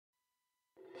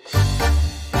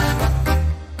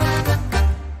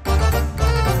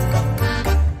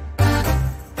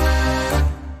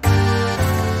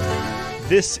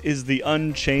This is the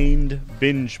Unchained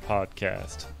Binge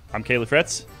Podcast. I'm Kayla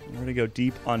Fretz, and we're going to go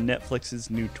deep on Netflix's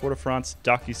new Tour de France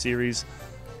docuseries,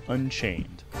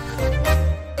 Unchained.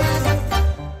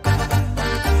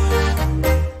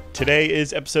 Today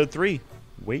is episode 3,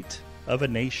 Weight of a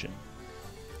Nation.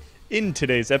 In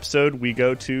today's episode, we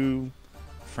go to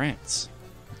France.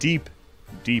 Deep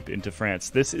into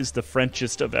France. This is the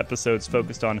Frenchest of episodes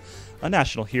focused on a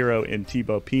national hero in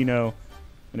Thibaut Pinot,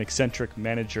 an eccentric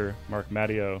manager, Marc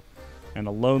Madiot, and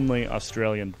a lonely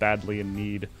Australian badly in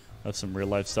need of some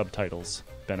real-life subtitles,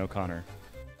 Ben O'Connor.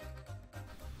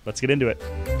 Let's get into it.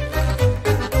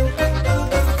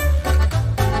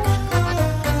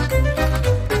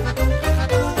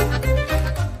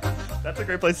 That's a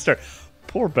great place to start.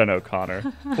 Poor Ben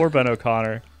O'Connor. Poor Ben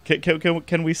O'Connor.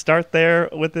 Can we start there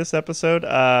with this episode?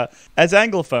 As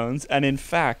Anglophones, and in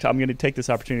fact, I'm going to take this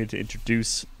opportunity to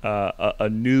introduce a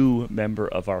new member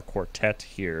of our quartet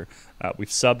here. We've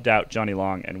subbed out Johnny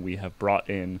Long, and we have brought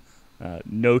in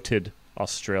noted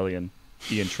Australian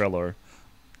Ian Trelor.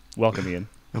 Welcome, Ian.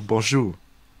 Bonjour.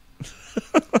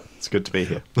 It's good to be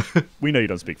here. We know you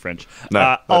don't speak French.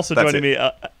 No, also joining me,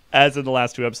 as in the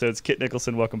last two episodes, Kit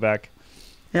Nicholson. Welcome back.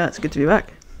 Yeah, it's good to be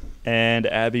back. And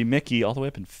Abby Mickey, all the way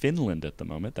up in Finland at the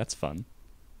moment. That's fun.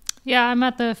 Yeah, I'm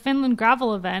at the Finland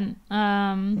Gravel event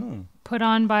put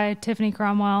on by Tiffany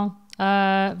Cromwell,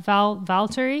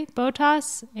 Valtteri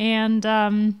Bottas, and...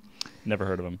 Never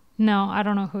heard of him. No, I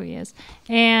don't know who he is.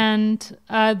 And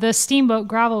the Steamboat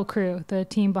Gravel crew, the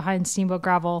team behind Steamboat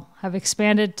Gravel, have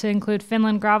expanded to include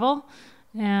Finland Gravel.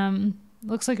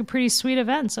 Looks like a pretty sweet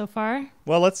event so far.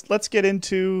 Well, let's get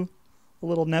into a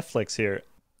little Netflix here.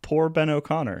 Poor Ben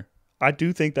O'Connor. I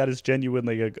do think that is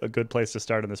genuinely a good place to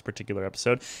start in this particular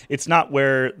episode. It's not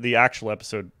where the actual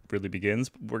episode really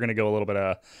begins. We're going to go a little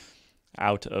bit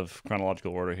out of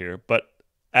chronological order here. But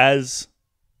as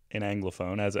an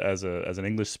Anglophone, as an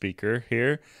English speaker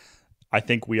here, I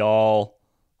think we all,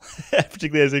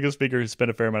 particularly as English speakers who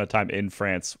spent a fair amount of time in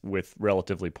France with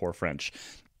relatively poor French,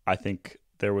 I think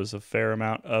there was a fair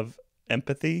amount of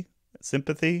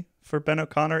sympathy for Ben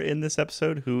O'Connor in this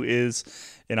episode, who is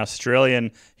an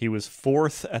Australian. He was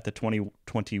fourth at the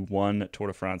 2021 Tour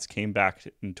de France, came back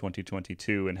in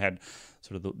 2022 and had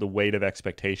sort of the weight of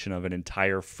expectation of an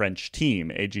entire French team,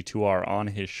 AG2R, on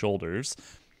his shoulders.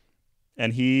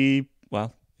 And he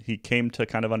came to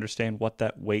kind of understand what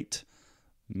that weight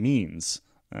means.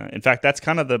 In fact, that's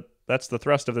the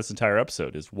thrust of this entire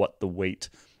episode, is what the weight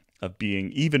of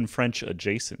being even French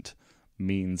adjacent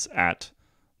means at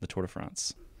the Tour de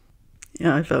France.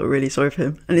 Yeah, I felt really sorry for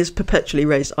him. And his perpetually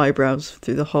raised eyebrows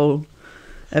through the whole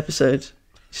episode.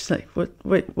 She's like, what?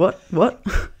 Wait, what? What?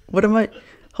 What am I?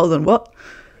 Hold on, what?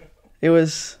 It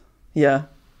was, yeah,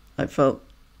 I felt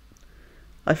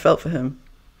for him.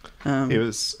 He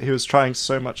was trying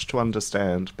so much to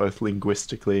understand, both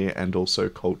linguistically and also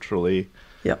culturally.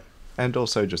 Yep. And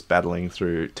also just battling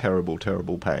through terrible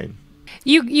pain.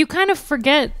 You kind of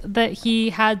forget that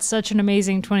he had such an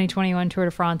amazing 2021 Tour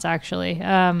de France, actually.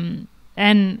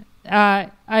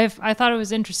 I thought it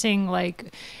was interesting,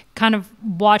 like, kind of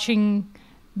watching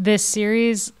this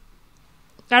series.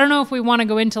 I don't know if we want to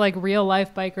go into like real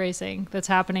life bike racing that's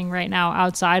happening right now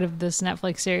outside of this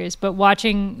Netflix series, but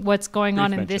watching what's going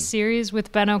on in this series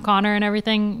with Ben O'Connor and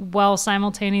everything, while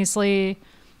simultaneously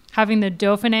having the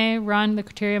Dauphiné run, the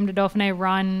Criterium de Dauphiné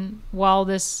run while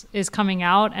this is coming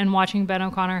out, and watching Ben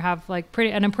O'Connor have like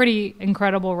a pretty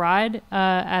incredible ride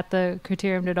at the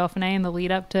Criterium de Dauphiné in the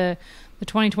lead up to the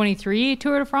 2023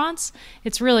 Tour de France.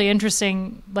 It's really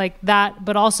interesting, like that,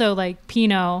 but also like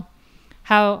Pinot,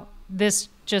 how this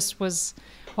just was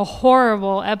a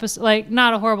horrible episode, like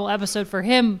not a horrible episode for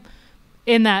him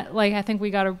in that, like, I think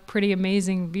we got a pretty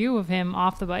amazing view of him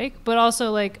off the bike, but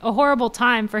also like a horrible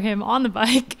time for him on the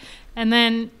bike. And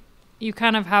then you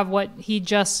kind of have what he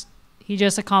just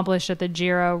accomplished at the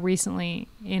Giro recently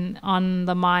on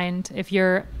the mind. If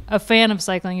you're a fan of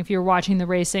cycling, if you're watching the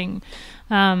racing,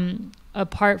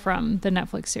 apart from the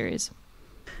Netflix series.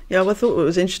 Yeah, well, I thought what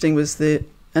was interesting was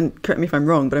and correct me if I'm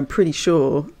wrong, but I'm pretty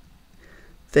sure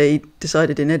they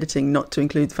decided in editing not to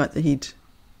include the fact that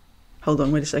hold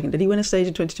on, wait a second. Did he win a stage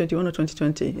in 2021 or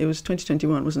 2020? It was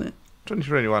 2021, wasn't it?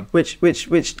 2021.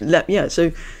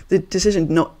 So the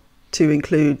decision not to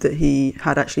include that he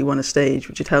had actually won a stage,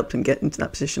 which had helped him get into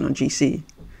that position on GC,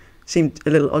 seemed a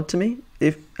little odd to me.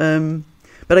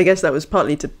 But I guess that was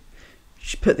partly to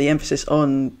put the emphasis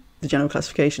on the general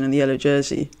classification and the yellow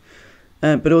jersey,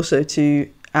 but also to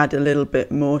add a little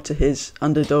bit more to his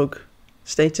underdog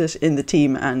status in the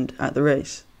team and at the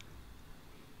race.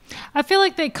 I feel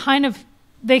like they kind of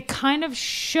they kind of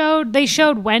showed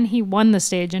when he won the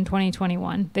stage in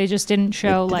 2021. They just didn't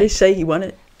show Did they say he won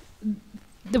it?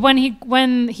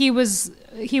 when he was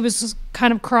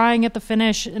kind of crying at the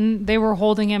finish, and they were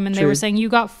holding him, and they were saying, you're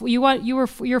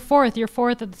fourth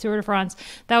at the Tour de France.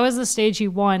 That was the stage he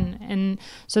won, and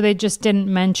so they just didn't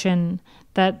mention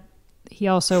that he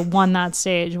also won that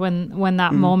stage when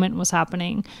that moment was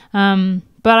happening.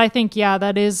 But I think, yeah,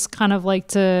 that is kind of like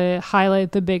to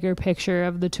highlight the bigger picture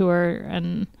of the tour,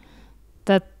 and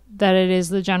that it is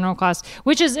the general class,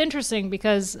 which is interesting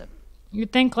because you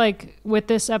think, like, with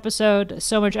this episode,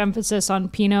 so much emphasis on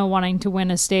Pinot wanting to win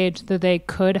a stage, that they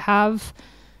could have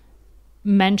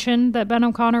mentioned that Ben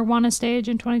O'Connor won a stage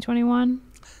in 2021.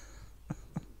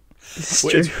 It's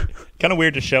Well, true. it's kind of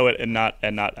weird to show it and not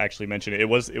actually mention it. It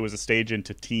was a stage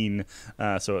into Teen,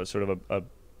 so it's sort of a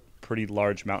pretty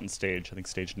large mountain stage. I think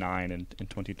stage 9 in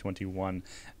 2021.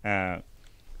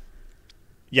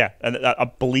 Yeah, and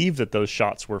I believe that those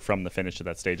shots were from the finish of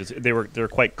that stage. They were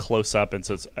quite close up, and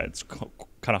so it's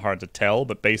kind of hard to tell.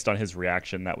 But based on his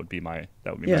reaction, that would be my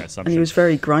assumption. And he was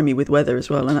very grimy with weather as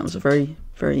well, and that was a very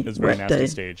It was a very wet nasty day.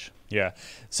 stage. Yeah.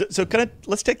 So kind of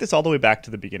let's take this all the way back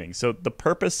to the beginning. So the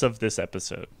purpose of this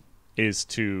episode is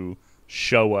to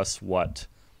show us what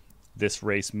this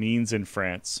race means in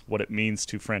France, what it means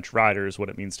to French riders, what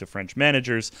it means to French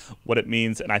managers, what it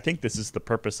means, and I think this is the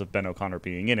purpose of Ben O'Connor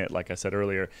being in it, like I said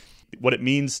earlier, what it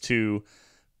means to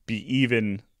be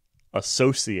even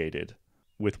associated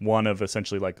with one of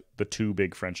essentially like the two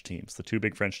big French teams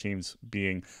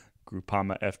being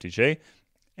Groupama FDJ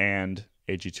and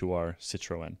AG2R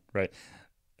Citroën, right?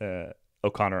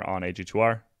 O'Connor on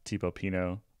AG2R, Thibaut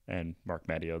Pinot and Marc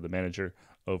Madiot, the manager,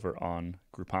 over on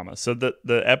Groupama. So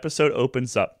the episode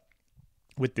opens up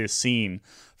with this scene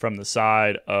from the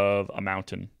side of a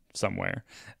mountain somewhere,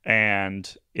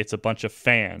 and it's a bunch of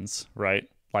fans, right?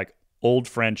 Like old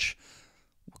French,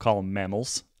 we'll call them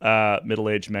mammals,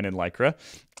 middle-aged men in lycra,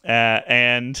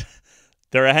 and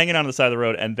they're hanging on the side of the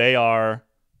road, and they are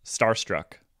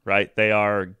starstruck, right? They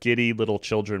are giddy little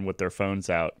children with their phones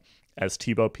out as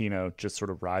Thibaut Pinot just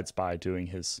sort of rides by doing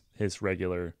his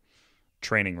regular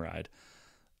training ride.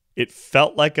 It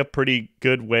felt like a pretty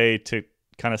good way to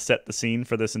kind of set the scene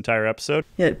for this entire episode.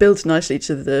 Yeah, it builds nicely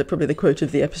to probably the quote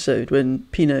of the episode when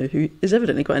Pinot, who is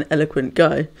evidently quite an eloquent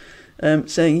guy,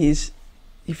 saying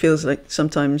he feels like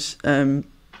sometimes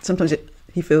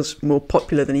he feels more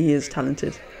popular than he is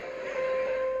talented.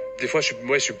 Des fois, je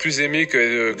suis plus aimé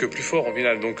que plus fort en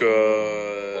finale. Donc,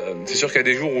 c'est sûr qu'il y a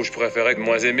des jours où je préférerais être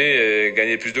moins aimé et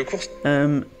gagner plus de courses.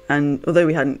 And although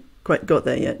we hadn't quite got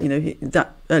there yet,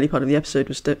 that early part of the episode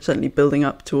was certainly building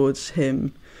up towards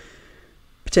him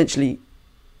potentially,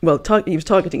 he was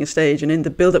targeting a stage, and in the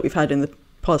build-up we've had in the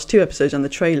past two episodes and the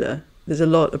trailer, there's a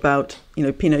lot about,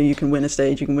 Pinot, you can win a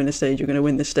stage, you're going to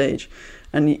win this stage.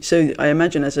 And so I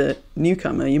imagine as a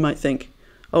newcomer, you might think,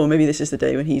 oh, maybe this is the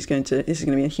day when this is going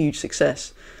to be a huge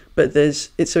success. But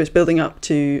it's building up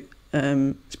to,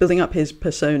 it's building up his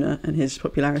persona and his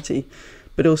popularity,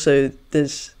 but also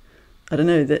there's, I don't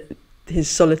know, that his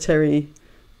solitary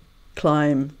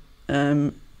climb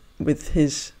with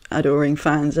his adoring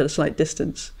fans at a slight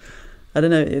distance. I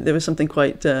don't know, there was something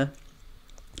quite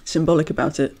symbolic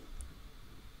about it.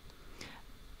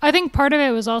 I think part of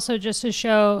it was also just to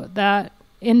show that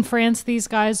in France, these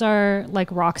guys are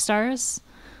like rock stars.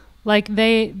 Like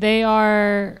they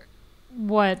are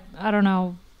what, I don't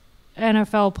know,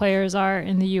 NFL players are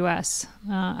in the US,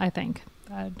 I think.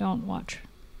 I don't watch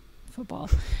football.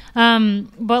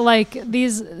 But like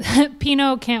these,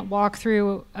 Pinot can't walk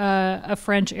through a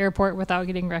French airport without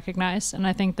getting recognized. And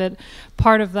I think that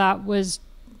part of that was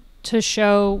to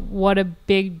show what a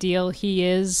big deal he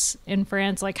is in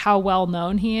France, like how well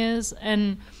known he is,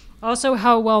 and also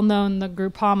how well known the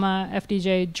Groupama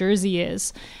FDJ jersey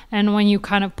is. And when you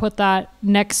kind of put that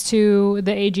next to the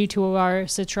AG2R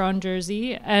Citroën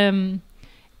jersey,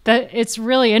 that it's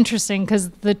really interesting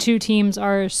because the two teams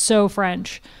are so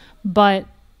French, but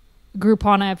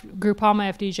Groupama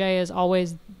FDJ is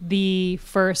always the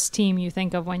first team you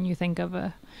think of when you think of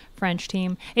a French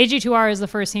team. AG2R is the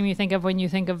first team you think of when you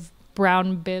think of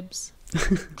brown bibs.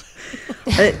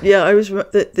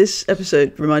 This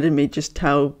episode reminded me just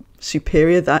how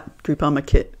superior that Groupama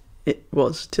kit it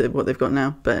was to what they've got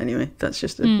now. But anyway, that's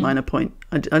just a minor point.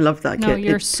 I love that kit. No,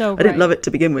 you're so right. I didn't love it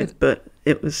to begin with, but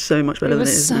it was so much better than it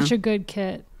is now. It was such a good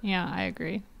kit. Yeah, I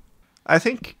agree. I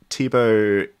think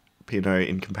Thibaut Pinot,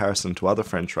 in comparison to other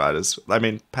French riders, I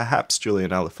mean, perhaps Julian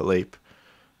Alaphilippe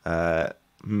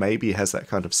maybe has that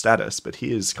kind of status, but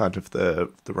he is kind of the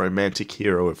romantic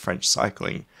hero of French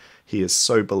cycling. He is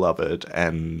so beloved,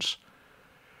 and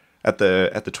at the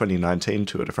 2019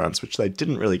 Tour de France, which they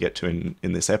didn't really get to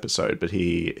in this episode, but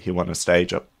he won a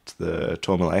stage up to the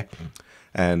Tourmalet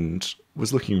and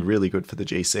was looking really good for the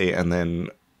GC, and then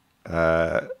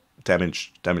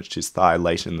damaged his thigh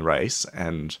late in the race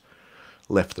and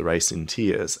left the race in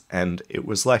tears. And it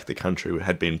was like the country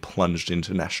had been plunged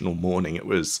into national mourning. It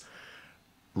was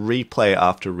replay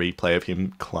after replay of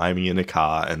him climbing in a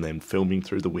car and then filming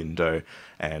through the window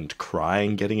and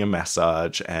crying, getting a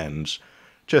massage, and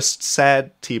just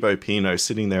sad Thibaut Pinot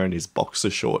sitting there in his boxer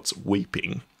shorts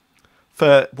weeping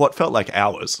for what felt like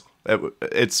hours.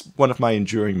 It's one of my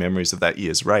enduring memories of that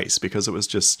year's race, because it was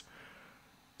just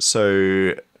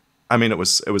so... I mean, it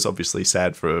was obviously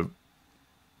sad for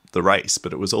the race,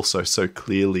 but it was also so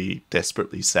clearly,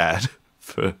 desperately sad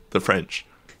for the French.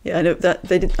 Yeah, I know that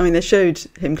they did. I mean, they showed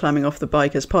him climbing off the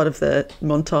bike as part of their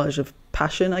montage of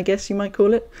passion, I guess you might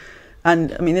call it.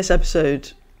 And I mean, this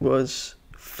episode was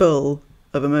full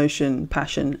of emotion,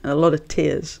 passion, and a lot of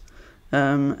tears.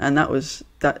 And that was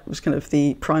kind of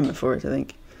the primer for it, I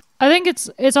think. I think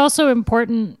it's also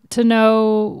important to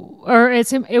know, or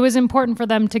it was important for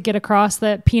them to get across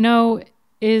that Pinot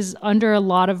is under a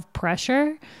lot of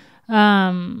pressure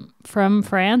from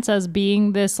France as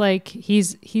being this, like,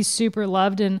 he's super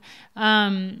loved, and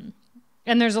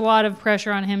there's a lot of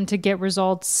pressure on him to get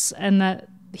results, and that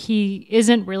he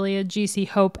isn't really a GC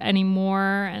hope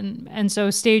anymore, and so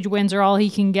stage wins are all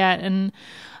he can get, and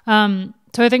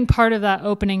so I think part of that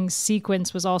opening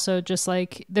sequence was also just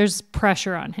like, there's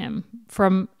pressure on him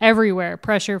from everywhere.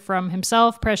 Pressure from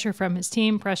himself, pressure from his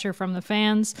team, pressure from the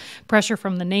fans, pressure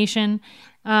from the nation.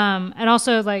 And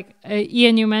also, like,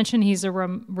 Ian, you mentioned he's a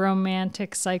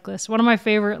romantic cyclist. One of my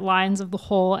favorite lines of the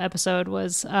whole episode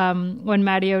was when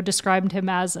Madiot described him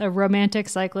as a romantic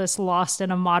cyclist lost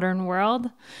in a modern world,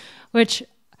 which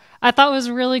I thought was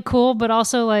really cool. But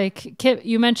also, like, Kit,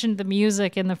 you mentioned the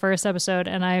music in the first episode,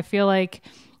 and I feel like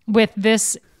with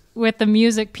the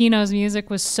music, Pinot's music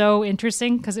was so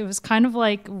interesting because it was kind of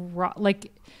like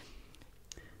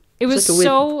it was like a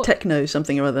so weird techno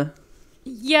something or other.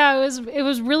 Yeah, it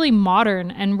was really modern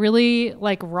and really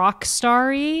like rock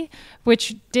starry,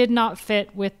 which did not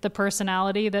fit with the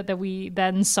personality that we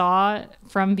then saw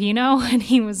from Pinot when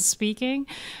he was speaking.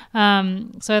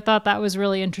 So I thought that was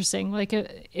really interesting. Like,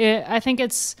 I think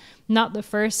it's not the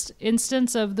first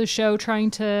instance of the show trying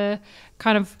to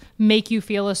kind of make you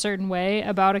feel a certain way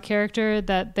about a character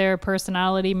that their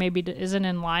personality maybe isn't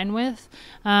in line with.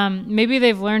 Maybe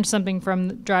they've learned something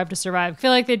from Drive to Survive. I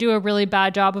feel like they do a really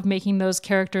bad job of making those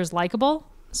characters likable.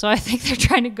 So I think they're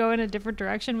trying to go in a different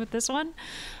direction with this one.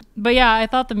 But yeah, I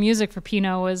thought the music for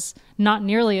Pinot was not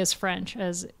nearly as French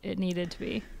as it needed to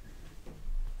be.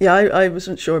 Yeah, I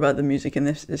wasn't sure about the music in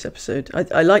this episode.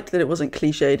 I liked that it wasn't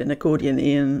cliched and accordion-y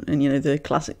and, you know, the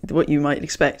classic, what you might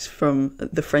expect from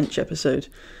the French episode.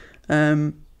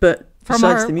 But from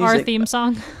the music, our theme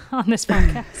song on this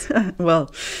podcast.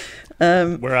 Well,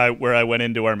 where I went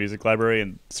into our music library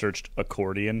and searched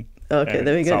accordion. Okay, and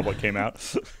there we go. saw what came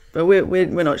out. But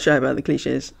we're not shy about the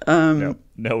cliches. No,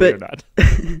 we're not.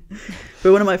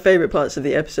 But one of my favourite parts of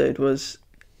the episode was,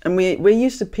 and we're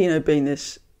used to Pinot being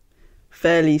this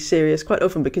fairly serious, quite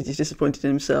often because he's disappointed in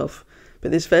himself,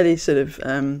 but this fairly sort of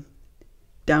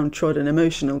downtrodden,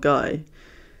 emotional guy.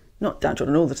 Not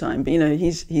downtrodden all the time, but, you know,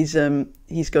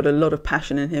 he's got a lot of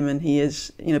passion in him, and he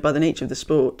is, you know, by the nature of the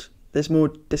sport, there's more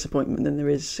disappointment than there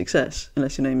is success,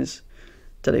 unless your name is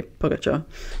Tadej Pogacar.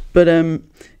 But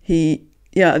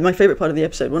my favourite part of the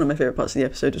episode, one of my favourite parts of the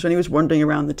episode, was when he was wandering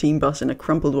around the team bus in a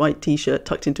crumpled white t-shirt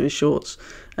tucked into his shorts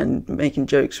and making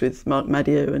jokes with Marc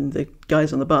Madiot and the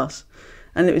guys on the bus.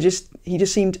 And he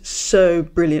just seemed so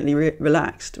brilliantly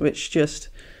relaxed, which just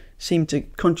seemed to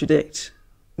contradict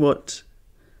what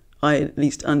I at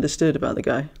least understood about the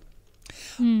guy.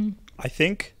 I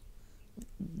think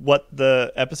what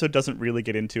the episode doesn't really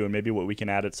get into, and maybe what we can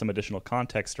add some additional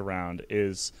context around,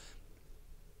 is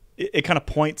it kind of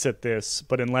points at this,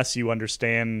 but unless you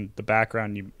understand the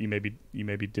background, you maybe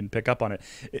didn't pick up on it,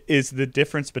 is the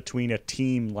difference between a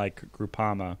team like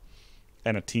Groupama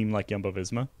and a team like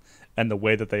Jumbo-Visma, and the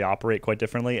way that they operate quite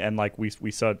differently. And like we've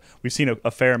seen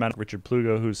a fair amount of Richard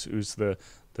Plugo, who's the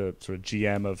sort of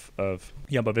GM of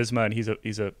Jumbo-Visma, and he's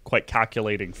a quite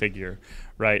calculating figure,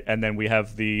 right? And then we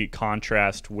have the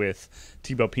contrast with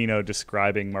Thibaut Pinot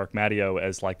describing Marc Madiot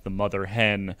as like the mother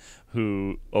hen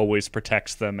who always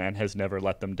protects them and has never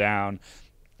let them down,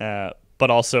 but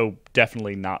also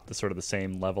definitely not the sort of the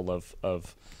same level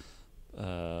of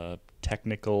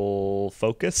technical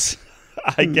focus,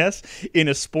 I guess, in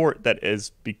a sport that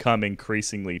has become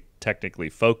increasingly technically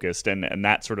focused, and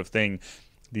that sort of thing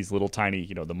these little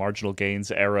tiny, the marginal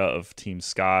gains era of Team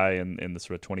Sky and in the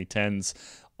sort of 2010s,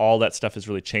 all that stuff has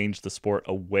really changed the sport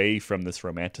away from this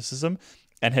romanticism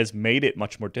and has made it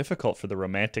much more difficult for the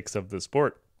romantics of the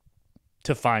sport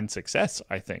to find success,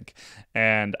 I think.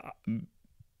 And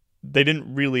they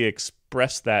didn't really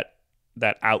express that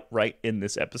outright in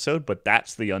this episode, but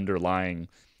that's the underlying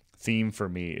theme for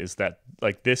me, is that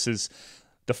like this is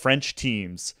the French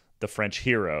teams, the French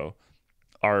hero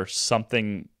are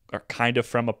kind of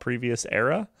from a previous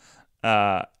era,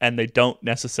 and they don't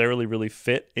necessarily really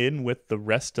fit in with the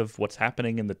rest of what's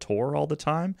happening in the tour all the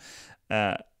time,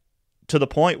 to the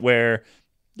point where,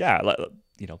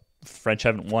 French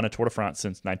haven't won a Tour de France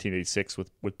since 1986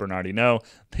 with Bernard Hinault.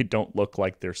 They don't look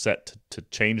like they're set to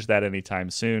change that anytime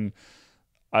soon.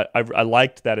 I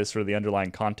liked that as sort of the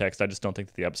underlying context. I just don't think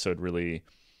that the episode really,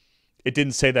 it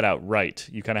didn't say that outright.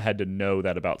 You kind of had to know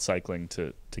that about cycling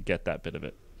to get that bit of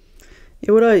it.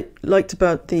 Yeah, what I liked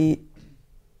about having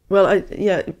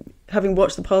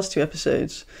watched the past two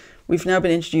episodes, we've now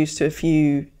been introduced to a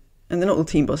few, and they're not all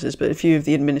team bosses, but a few of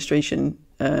the administration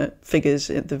figures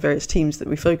at the various teams that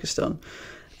we focused on.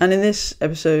 And in this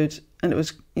episode, and it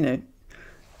was, I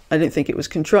don't think it was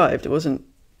contrived. It wasn't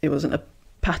a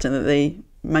pattern that they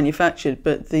manufactured,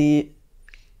 but the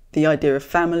idea of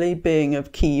family being a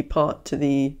key part to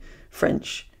the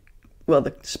French,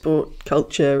 the sport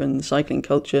culture and the cycling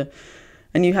culture.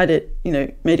 And you had it,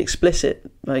 made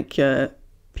explicit, like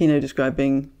Pinot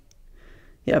describing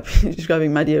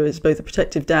Madiot as both a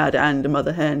protective dad and a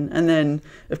mother hen. And then,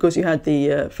 of course, you had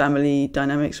the family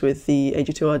dynamics with the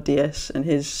AG2R DS and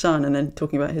his son, and then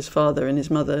talking about his father and his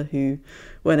mother who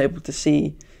weren't able to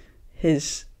see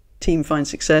his team find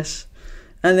success.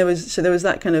 And there was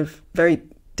that kind of very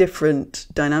different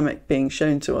dynamic being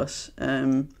shown to us,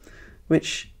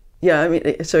 which,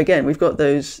 so again, we've got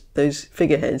those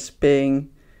figureheads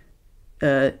being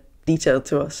detailed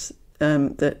to us,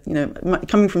 that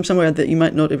coming from somewhere that you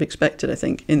might not have expected, I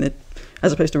think,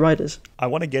 as opposed to riders. I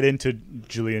want to get into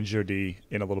Julien Jourdi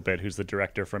in a little bit, who's the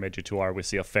director from AG2R. We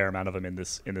see a fair amount of him in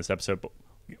this episode, but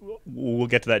we'll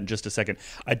get to that in just a second.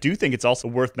 I do think it's also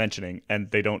worth mentioning, and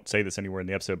they don't say this anywhere in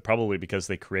the episode, probably because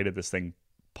they created this thing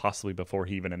possibly before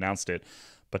he even announced it,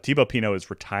 but Thibaut Pinot is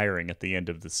retiring at the end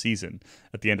of the season,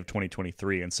 at the end of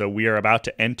 2023, and so we are about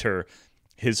to enter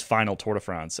his final Tour de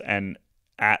France. And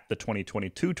at the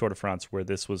 2022 Tour de France, where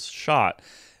this was shot,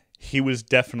 he was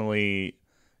definitely,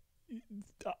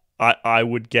 I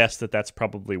would guess that's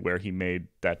probably where he made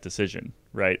that decision,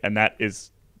 right? And that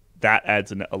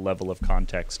adds a level of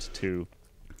context to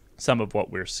some of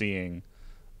what we're seeing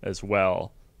as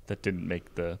well that didn't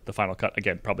make the final cut,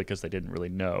 again, probably because they didn't really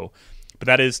know. But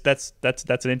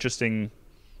that's an interesting,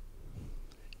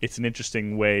 it's an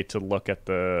interesting way to look at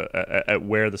at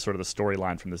where the sort of the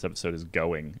storyline from this episode is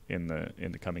going in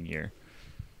the coming year.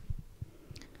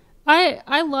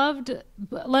 I loved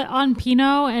on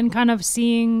Pinot and kind of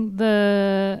seeing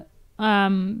the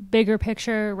bigger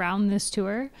picture around this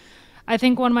tour. I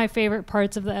think one of my favorite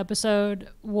parts of the episode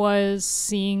was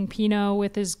seeing Pinot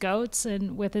with his goats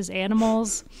and with his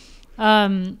animals.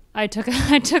 I took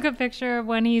a picture of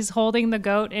when he's holding the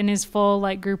goat in his full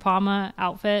like Groupama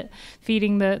outfit,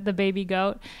 feeding the baby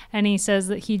goat, and he says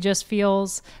that he just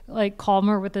feels like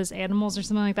calmer with his animals or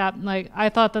something like that. Like, I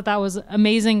thought that was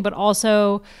amazing, but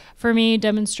also for me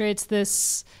demonstrates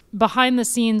this behind the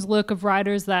scenes look of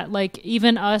riders that, like,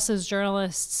 even us as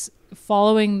journalists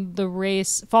following the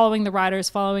race, following the riders,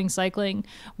 following cycling,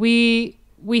 we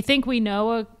think we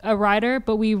know a rider,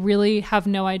 but we really have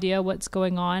no idea what's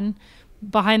going on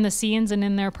behind the scenes and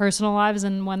in their personal lives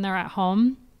and when they're at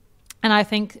home. And I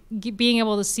think being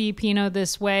able to see Pinot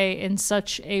this way in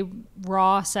such a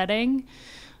raw setting,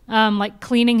 like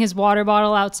cleaning his water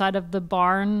bottle outside of the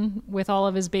barn with all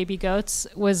of his baby goats,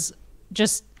 was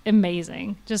just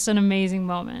amazing. Just an amazing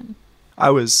moment. I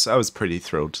was pretty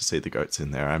thrilled to see the goats in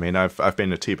there. I mean, I've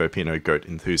been a Thibaut Pinot goat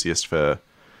enthusiast for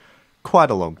quite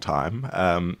a long time,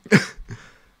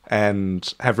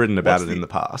 and have written about it in the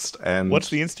past. And what's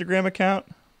the Instagram account?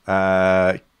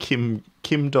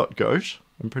 Kim.goat,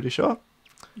 I'm pretty sure.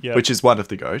 Yeah. Which is one of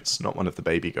the goats, not one of the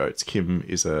baby goats. Kim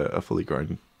is a fully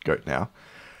grown goat now.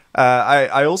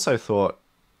 I also thought,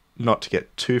 not to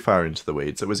get too far into the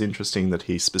weeds, it was interesting that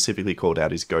he specifically called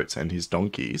out his goats and his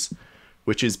donkeys,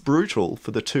 which is brutal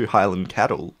for the 2 Highland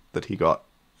cattle that he got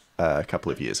a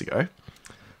couple of years ago,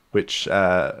 which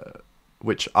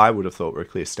I would have thought were a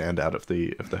clear standout of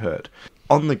the herd.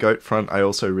 On the goat front, I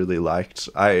also really liked,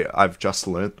 I've just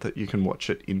learnt that you can watch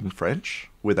it in French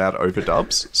without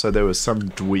overdubs. So there was some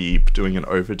dweeb doing an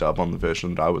overdub on the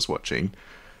version that I was watching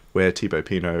where Thibaut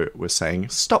Pinot was saying,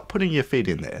 "Stop putting your feet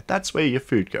in there. That's where your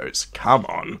food goes. Come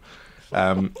on."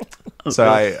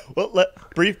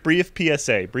 Brief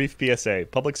PSA,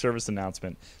 public service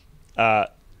announcement.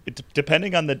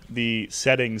 Depending on the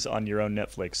settings on your own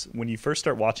Netflix, when you first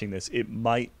start watching this, it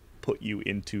might put you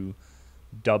into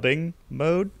dubbing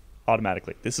mode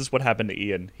automatically. This is what happened to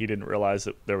Ian. He didn't realize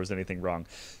that there was anything wrong.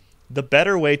 The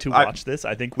better way to watch this,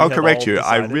 I think. I'll correct you.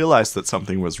 I realized that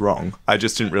something was wrong. I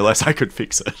just didn't realize I could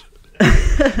fix it.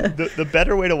 The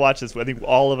better way to watch this, I think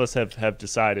all of us have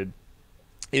decided,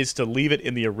 is to leave it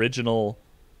in the original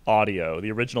audio,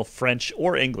 the original French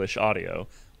or English audio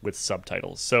with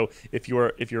subtitles. So if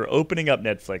you're opening up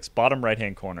Netflix, bottom right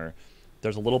hand corner,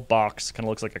 there's a little box, kind of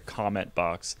looks like a comment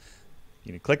box.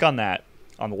 You can click on that.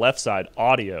 On the left side,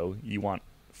 audio, you want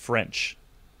French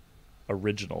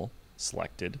original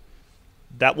selected.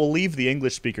 That will leave the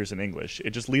English speakers in English.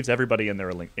 It just leaves everybody in their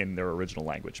original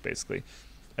language, basically.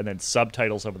 And then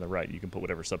subtitles over on the right. You can put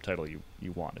whatever subtitle you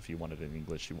want. If you want it in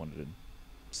English, you want it in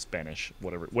Spanish,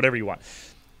 whatever you want.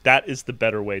 That is the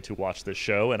better way to watch this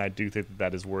show, and I do think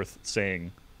that is worth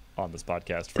saying on this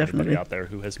podcast for anybody out there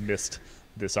who has missed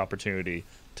this opportunity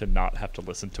to not have to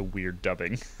listen to weird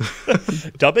dubbing.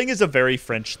 Dubbing is a very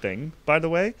French thing, by the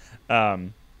way.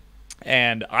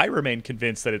 And I remain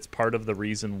convinced that it's part of the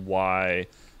reason why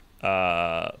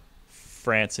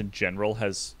France in general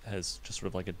has just sort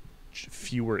of like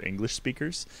fewer English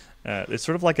speakers. It's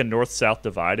sort of like a north-south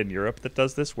divide in Europe that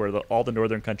does this, where all the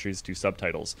northern countries do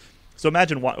subtitles. So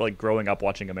imagine like growing up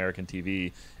watching American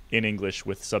TV in English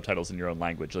with subtitles in your own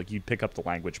language. Like you pick up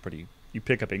English pretty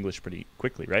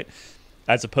quickly, right?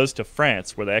 As opposed to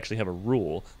France, where they actually have a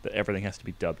rule that everything has to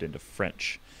be dubbed into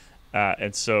French.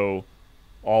 And so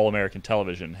all American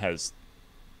television has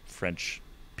French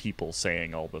people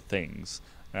saying all the things.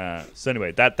 So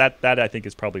anyway, that I think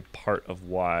is probably part of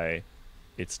why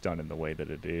it's done in the way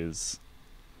that it is.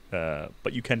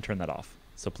 But you can turn that off,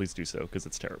 so please do so, because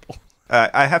it's terrible.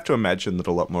 I have to imagine that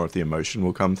a lot more of the emotion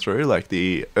will come through, like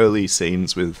the early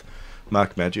scenes with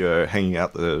Marc Madiot hanging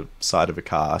out the side of a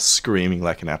car, screaming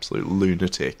like an absolute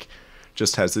lunatic,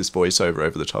 just has this voiceover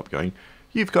over the top going,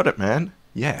 "You've got it, man.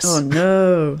 Yes." Oh,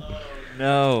 no.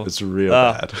 No, it's real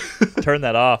bad. Turn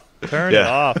that off. Turn it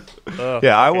off.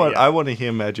 Yeah, I want to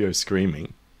hear Madiot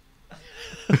screaming.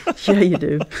 Yeah, you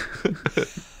do.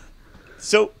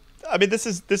 So, I mean, this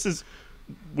is.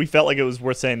 We felt like it was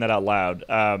worth saying that out loud,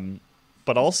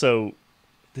 but also,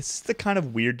 this is the kind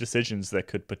of weird decisions that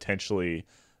could potentially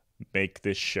make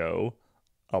this show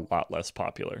a lot less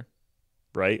popular,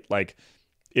 right? Like,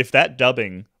 if that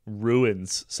dubbing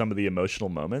ruins some of the emotional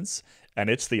moments, and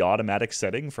it's the automatic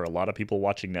setting for a lot of people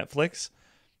watching Netflix,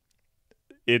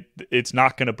 it's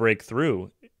not going to break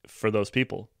through for those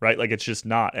people, right? Like, it's just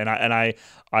not. We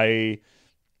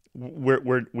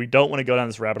don't want to go down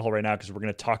this rabbit hole right now, because we're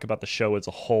going to talk about the show as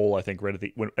a whole, I think, right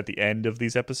at the end of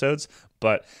these episodes.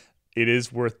 But it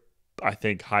is worth, I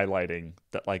think, highlighting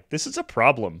that, like, this is a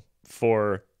problem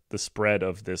for the spread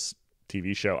of this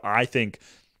TV show. I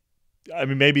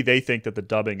mean, maybe they think that the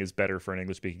dubbing is better for an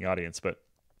English-speaking audience, but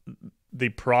the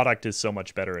product is so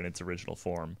much better in its original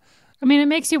form. I mean, it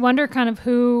makes you wonder kind of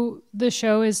who the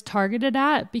show is targeted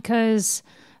at, because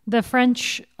the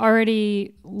French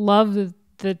already love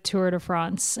the Tour de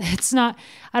France. It's not,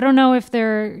 I don't know if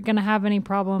they're going to have any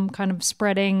problem kind of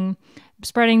spreading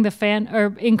the fan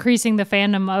or increasing the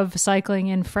fandom of cycling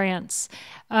in France.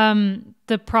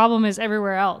 The problem is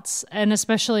everywhere else, and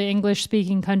especially English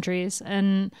speaking countries.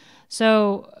 And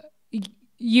so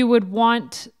you would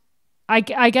want,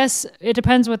 I guess it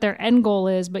depends what their end goal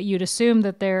is, but you'd assume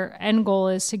that their end goal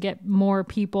is to get more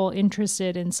people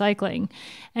interested in cycling.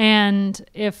 And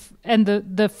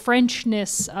the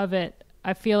Frenchness of it,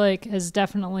 I feel like is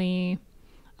definitely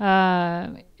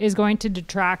is going to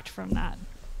detract from that.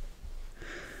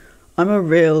 I'm a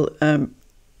real, I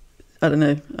don't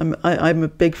know, I'm a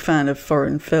big fan of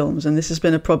foreign films, and this has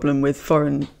been a problem with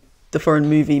the foreign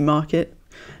movie market.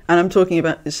 And I'm talking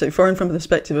about, so foreign from the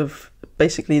perspective of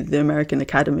basically the American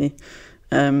Academy,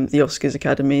 the Oscars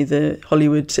Academy, the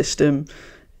Hollywood system.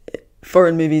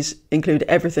 Foreign movies include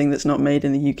everything that's not made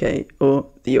in the UK or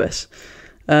the US.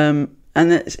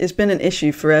 And it's been an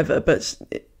issue forever, but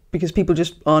because people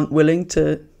just aren't willing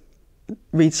to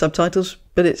read subtitles.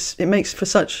 But it makes for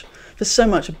so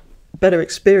much better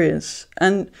experience,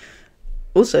 and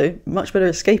also much better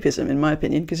escapism, in my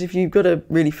opinion. Because if you've got to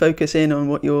really focus in on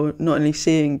what you're not only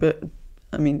seeing, but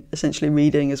I mean essentially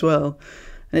reading as well,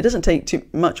 and it doesn't take too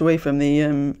much away from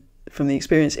the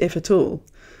experience, if at all.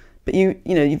 But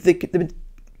the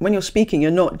when you're speaking,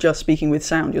 you're not just speaking with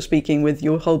sound, you're speaking with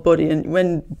your whole body. And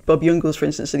when Bob Jungels, for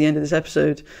instance, at the end of this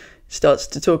episode, starts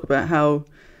to talk about how,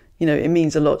 it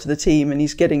means a lot to the team, and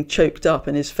he's getting choked up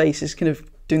and his face is kind of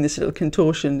doing this little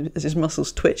contortion as his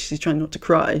muscles twitch, he's trying not to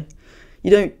cry. You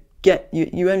don't get,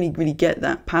 you only really get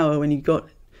that power when you've got,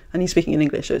 and he's speaking in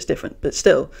English, so it's different, but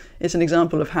still, it's an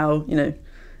example of how,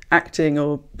 acting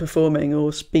or performing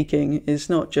or speaking is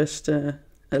not just a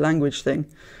language thing.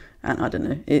 And I don't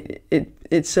know, I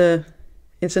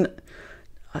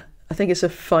think it's a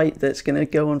fight that's going to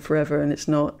go on forever, and it's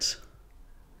not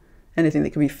anything that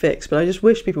can be fixed. But I just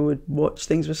wish people would watch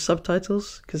things with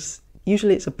subtitles, because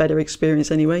usually it's a better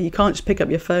experience anyway. You can't just pick up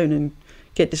your phone and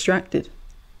get distracted.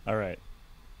 All right.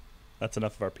 That's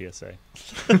enough of our PSA.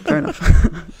 Fair enough.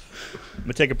 I'm going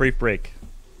to take a brief break.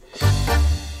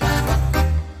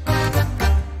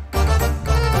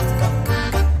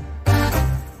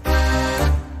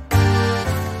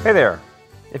 Hey there.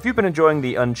 If you've been enjoying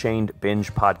the Unchained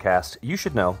Binge podcast, you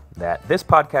should know that this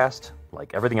podcast,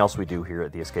 like everything else we do here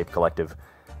at the Escape Collective,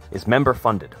 is member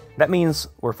funded. That means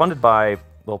we're funded by,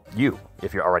 well, you,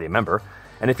 if you're already a member.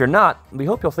 And if you're not, we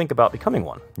hope you'll think about becoming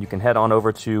one. You can head on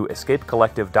over to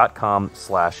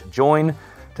escapecollective.com/join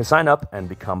to sign up and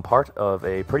become part of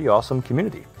a pretty awesome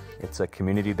community. It's a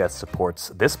community that supports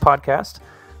this podcast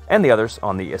and the others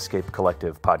on the Escape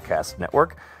Collective podcast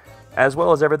network, as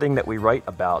well as everything that we write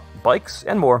about bikes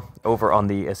and more over on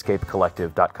the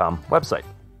escapecollective.com website.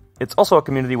 It's also a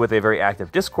community with a very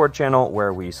active Discord channel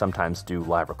where we sometimes do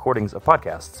live recordings of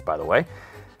podcasts, by the way.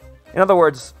 In other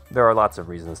words, there are lots of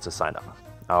reasons to sign up.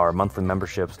 Our monthly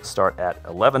memberships start at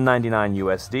 $11.99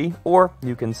 USD, or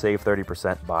you can save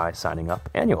 30% by signing up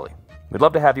annually. We'd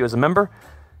love to have you as a member.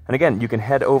 And again, you can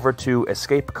head over to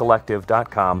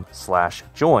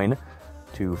escapecollective.com/join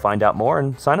to find out more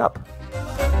and sign up.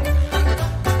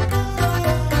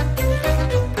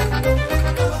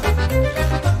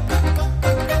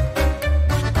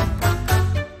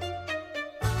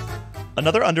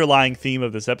 Another underlying theme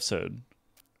of this episode,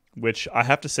 which I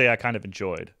have to say I kind of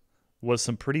enjoyed, was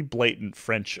some pretty blatant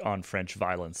French on French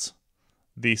violence.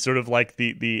 The sort of like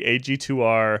the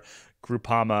AG2R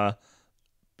Groupama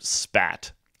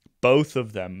spat. Both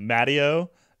of them, Madiot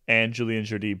and Julien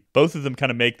Jourdi, both of them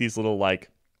kind of make these little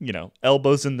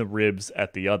elbows in the ribs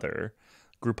at the other.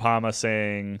 Groupama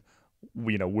saying,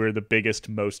 we're the biggest,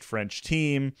 most French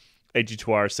team.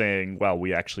 AG2R saying, well,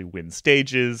 we actually win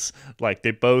stages. Like,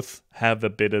 they both have a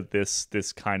bit of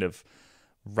this kind of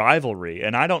rivalry.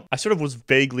 And I sort of was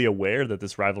vaguely aware that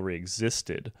this rivalry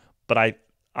existed, but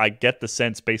I get the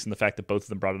sense, based on the fact that both of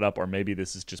them brought it up, or maybe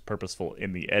this is just purposeful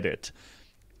in the edit,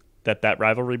 that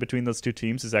rivalry between those two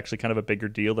teams is actually kind of a bigger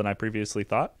deal than I previously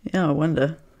thought. Yeah, I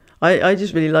wonder. I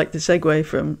just really like the segue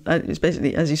from, it's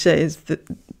basically, as you say, is that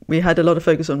we had a lot of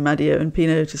focus on Madiot and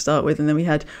Pinot to start with, and then we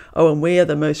had, and we are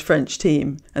the most French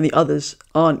team, and the others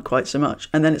aren't quite so much.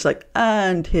 And then it's like,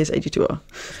 and here's AG2R.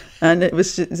 And it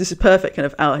was just, this is perfect kind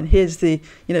of out, and here's the,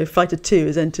 Fighter 2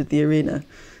 has entered the arena.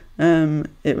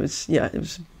 It was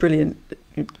brilliant.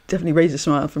 It definitely raised a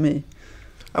smile for me.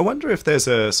 I wonder if there's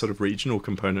a sort of regional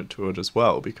component to it as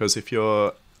well, because if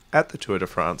you're at the Tour de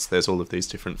France, there's all of these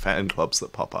different fan clubs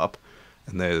that pop up,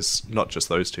 and there's not just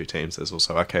those two teams, there's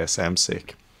also RKS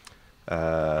Samsic,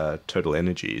 Total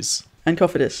Energies. And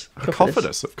Cofidis.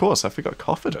 Cofidis, of course, I forgot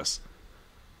Cofidis.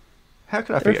 How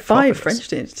could I forget Cofidis? There are 5 French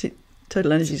teams.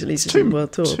 Total Energies at least is in the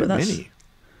World Tour, but that's many.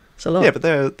 It's a lot. Yeah, but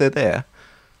they're there.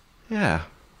 Yeah.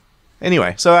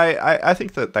 Anyway, so I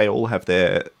think that they all have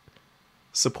their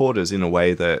supporters in a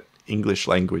way that English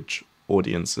language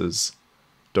audiences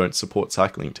don't support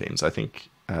cycling teams. I think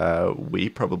we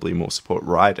probably more support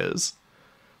riders,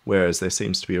 whereas there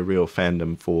seems to be a real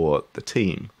fandom for the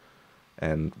team,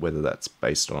 and whether that's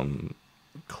based on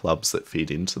clubs that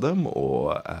feed into them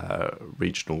or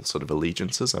regional sort of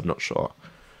allegiances, I'm not sure.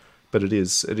 But it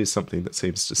is something that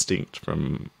seems distinct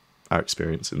from our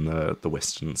experience in the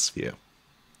Western sphere.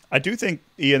 I do think,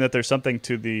 Ian, that there's something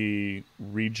to the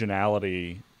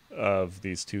regionality of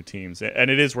these two teams,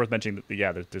 and it is worth mentioning that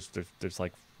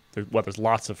there's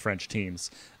lots of French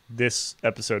teams. This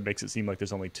episode makes it seem like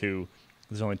there's only two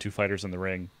fighters in the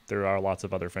ring. There are lots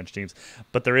of other French teams,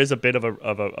 but there is a bit of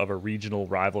a regional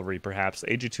rivalry. Perhaps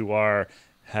AG2R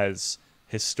has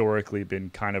historically been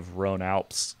kind of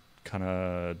Rhone-Alps,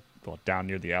 down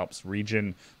near the Alps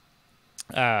region.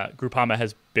 Groupama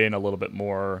has been a little bit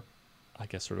more, I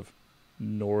guess, sort of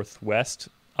northwest,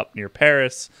 up near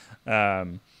Paris,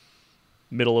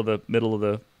 middle of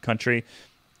the country.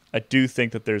 I do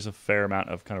think that there's a fair amount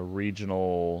of kind of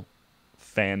regional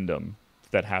fandom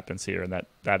that happens here, and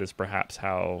that is perhaps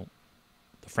how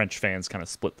the French fans kind of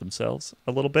split themselves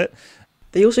a little bit.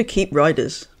 They also keep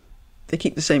riders. They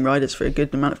keep the same riders for a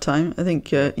good amount of time. I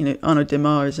think Arnaud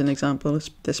Démare is an example.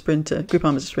 The sprinter,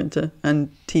 Groupama's a sprinter,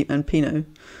 and Pinot.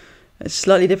 It's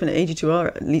slightly different at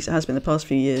AG2R. At least it has been the past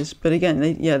few years. But again,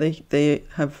 they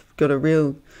have got a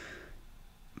real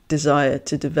desire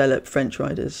to develop French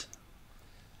riders.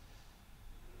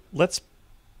 Let's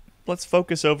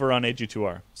focus over on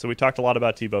AG2R. So we talked a lot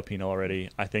about Thibaut Pinot already.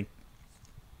 I think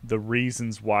the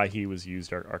reasons why he was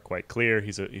used are quite clear.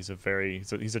 He's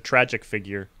a tragic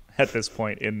figure at this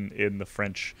point in the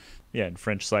French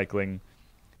cycling.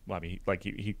 Well, I mean,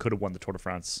 he could have won the Tour de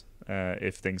France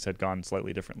if things had gone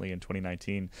slightly differently in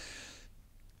 2019.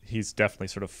 He's definitely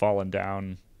sort of fallen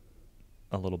down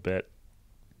a little bit.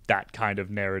 That kind of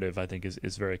narrative, I think,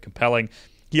 is very compelling.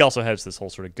 He also has this whole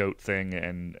sort of goat thing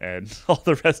and all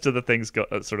the rest of the things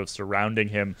sort of surrounding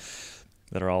him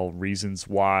that are all reasons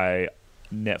why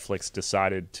Netflix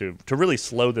decided to really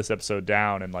slow this episode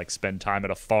down and like spend time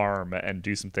at a farm and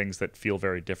do some things that feel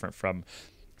very different from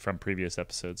previous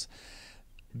episodes.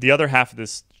 The other half of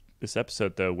this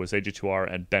episode, though, was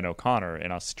AG2R and Ben O'Connor,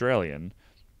 an Australian,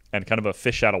 and kind of a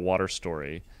fish out of water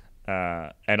story,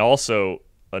 and also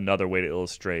another way to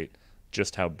illustrate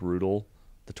just how brutal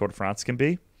the Tour de France can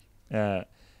be.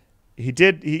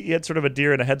 He had sort of a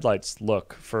deer in the headlights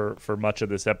look for much of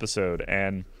this episode,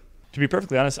 and to be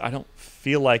perfectly honest, I don't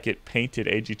feel like it painted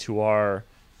AG2R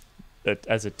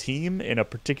as a team in a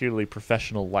particularly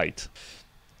professional light.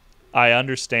 I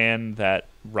understand that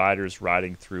riders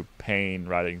riding through pain,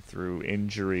 riding through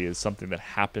injury is something that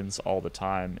happens all the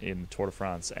time in the Tour de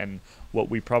France, and what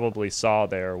we probably saw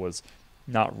there was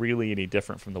not really any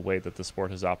different from the way that the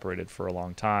sport has operated for a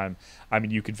long time. I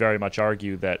mean, you could very much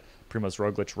argue that Primož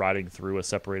Roglič riding through a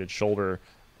separated shoulder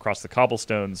across the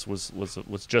cobblestones was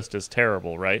just as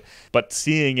terrible, right? But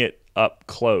seeing it up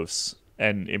close,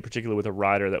 and in particular with a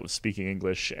rider that was speaking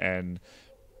English and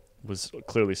was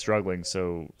clearly struggling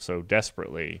so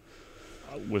desperately,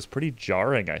 was pretty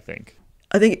jarring, I think.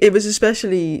 I think it was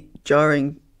especially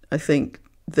jarring, I think,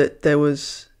 that there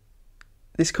was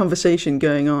this conversation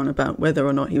going on about whether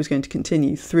or not he was going to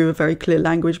continue through a very clear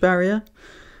language barrier.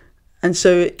 And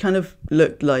so it kind of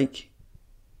looked like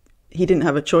he didn't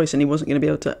have a choice and he wasn't going to be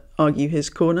able to argue his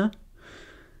corner.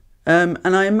 And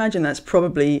I imagine that's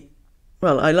probably,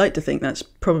 well, I like to think that's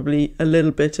probably a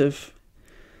little bit of,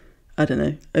 I don't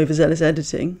know, overzealous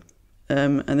editing,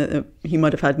 and that he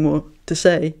might have had more to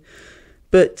say.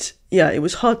 But yeah, it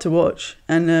was hard to watch.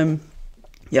 And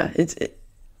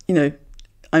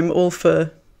I'm all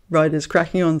for riders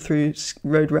cracking on through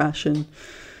road rash and,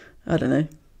 I don't know,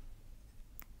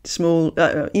 small,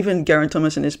 even Geraint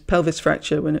Thomas and his pelvis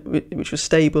fracture, which was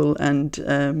stable, and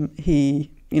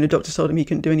doctors told him he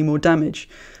couldn't do any more damage.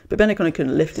 But Ben O'Connor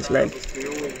couldn't lift his leg.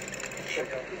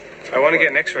 I want to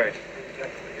get an X-ray.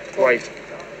 Why?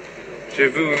 J'ai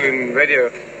vu une radio.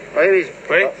 Oui.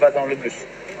 Va dans le bus.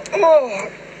 Oh,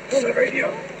 the radio.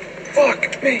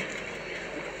 Fuck me.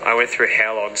 I went through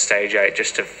hell on stage 8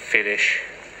 just to finish.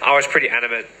 I was pretty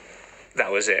adamant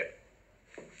that was it.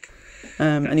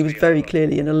 And he was very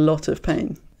clearly in a lot of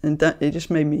pain, and that it just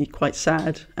made me quite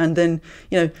sad. And then,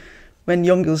 when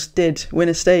Jongels did win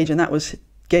a stage, and that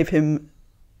gave him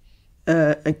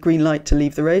a green light to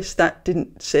leave the race, that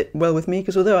didn't sit well with me,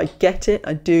 because although I get it,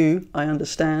 I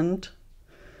understand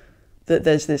that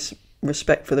there's this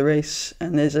respect for the race,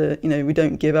 and there's we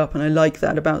don't give up, and I like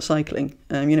that about cycling.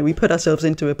 We put ourselves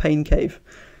into a pain cave,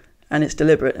 and it's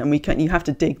deliberate, and you have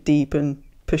to dig deep and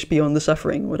push beyond the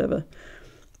suffering or whatever.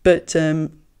 But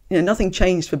nothing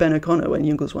changed for Ben O'Connor when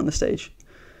Jongels won the stage.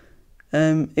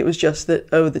 It was just that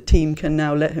the team can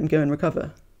now let him go and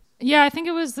recover. Yeah, I think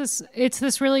it's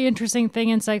this really interesting thing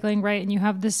in cycling, right? And you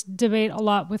have this debate a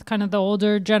lot with kind of the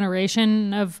older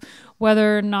generation of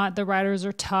whether or not the riders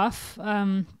are tough.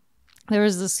 There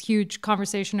was this huge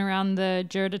conversation around the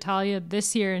Giro d'Italia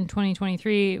this year in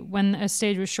 2023 when a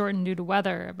stage was shortened due to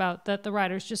weather, about that the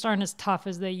riders just aren't as tough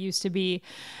as they used to be.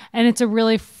 And it's a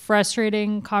really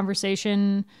frustrating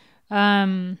conversation,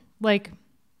 like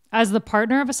as the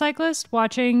partner of a cyclist,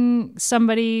 watching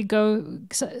somebody go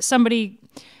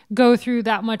through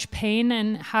that much pain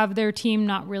and have their team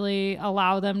not really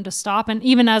allow them to stop. And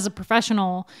even as a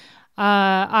professional,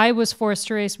 I was forced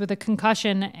to race with a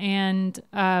concussion and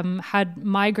had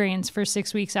migraines for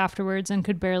 6 weeks afterwards and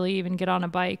could barely even get on a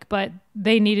bike. But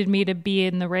they needed me to be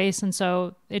in the race, and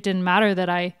so it didn't matter that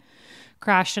I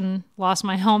crashed and lost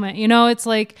my helmet. It's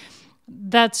like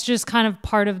that's just kind of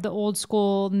part of the old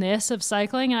schoolness of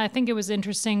cycling. And I think it was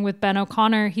interesting with Ben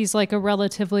O'Connor. He's like a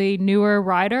relatively newer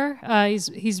rider.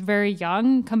 He's very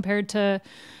young compared to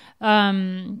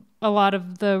a lot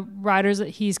of the riders that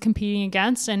he's competing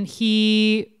against, and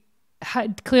he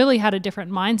clearly had a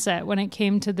different mindset when it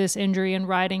came to this injury and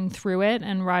riding through it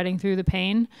and riding through the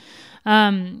pain.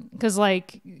 Cause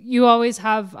like you always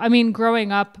have, I mean,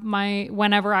 growing up,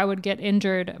 whenever I would get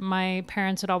injured, my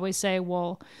parents would always say,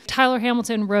 well, Tyler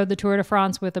Hamilton rode the Tour de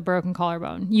France with a broken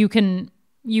collarbone. You can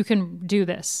do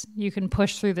this. You can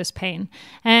push through this pain.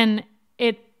 And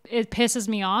it pisses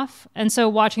me off. And so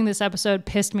watching this episode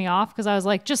pissed me off because I was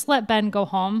like, just let Ben go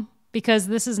home, because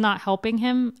this is not helping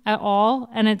him at all.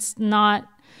 And it's not,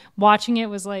 watching it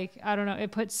was like, I don't know,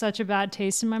 it put such a bad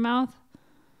taste in my mouth.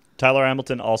 Tyler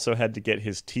Hamilton also had to get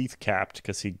his teeth capped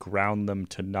because he ground them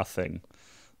to nothing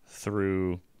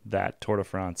through that Tour de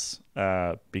France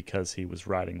because he was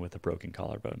riding with a broken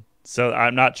collarbone. So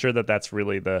I'm not sure that that's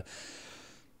really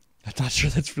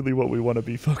what we want to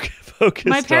be focused on.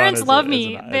 My parents love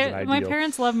me. My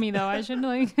parents love me, though. I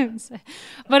shouldn't say.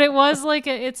 But it was like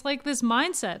it's like this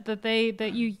mindset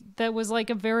that was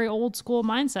like a very old school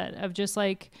mindset of just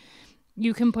like,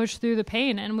 you can push through the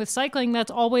pain. And with cycling, that's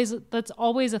always a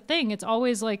thing. It's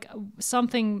always like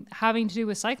something having to do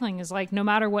with cycling is like, no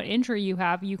matter what injury you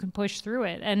have, you can push through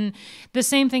it. And the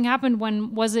same thing happened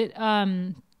when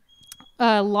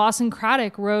Lawson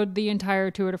Craddock rode the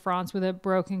entire Tour de France with a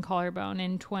broken collarbone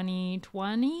in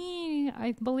 2020,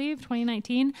 I believe,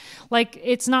 2019. Like,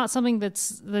 it's not something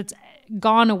that's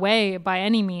gone away by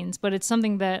any means, but it's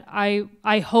something that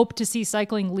I hope to see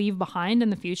cycling leave behind in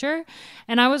the future.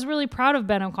 And I was really proud of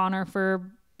Ben O'Connor for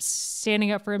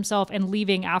standing up for himself and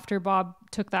leaving after Bob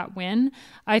took that win.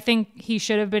 I think he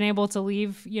should have been able to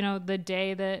leave, the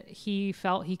day that he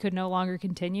felt he could no longer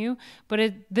continue.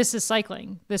 But this is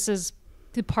cycling. This is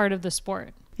the part of the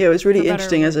sport. Yeah, it was really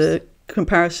interesting as a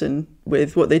comparison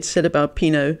with what they'd said about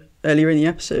Pinot earlier in the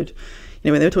episode.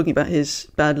 When they were talking about his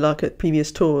bad luck at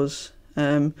previous tours.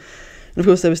 And of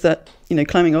course there was that,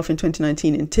 climbing off in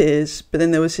 2019 in tears, but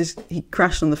then there was he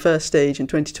crashed on the first stage in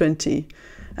 2020.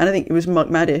 And I think it was Marc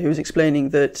Madiot who was explaining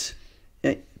that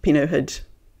Pinot had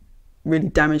really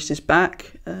damaged his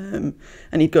back, and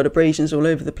he'd got abrasions all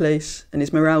over the place, and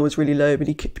his morale was really low, but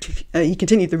he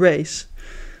continued the race.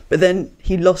 But then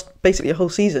he lost basically a whole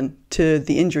season to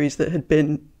the injuries that had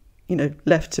been,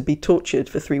 left to be tortured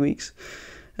for 3 weeks.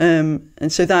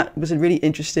 And so that was a really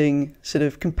interesting sort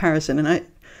of comparison. And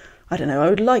I don't know, I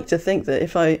would like to think that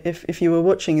if you were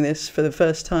watching this for the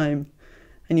first time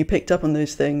and you picked up on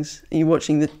those things, and you're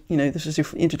watching this was your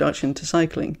introduction to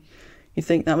cycling, you'd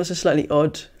think that was a slightly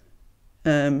odd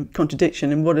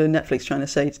contradiction. And what are Netflix trying to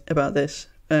say about this?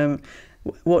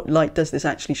 What light does this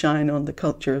actually shine on the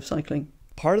culture of cycling?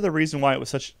 Part of the reason why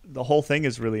the whole thing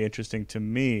is really interesting to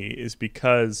me is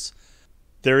because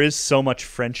there is so much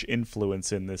French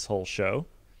influence in this whole show.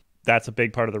 That's a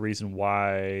big part of the reason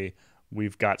why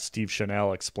we've got Steve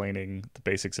Chanel explaining the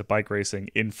basics of bike racing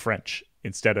in French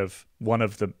instead of one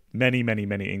of the many, many,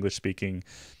 many English-speaking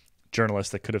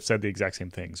journalists that could have said the exact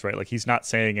same things, right? Like, he's not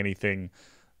saying anything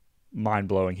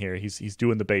mind-blowing here. He's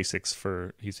doing the basics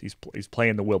he's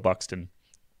playing the Will Buxton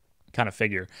kind of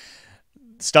figure.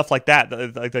 Stuff like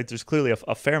that. Like there's clearly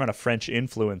a fair amount of French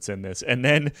influence in this. And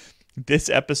then this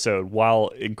episode, while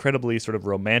incredibly sort of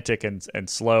romantic and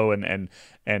slow, and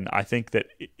I think that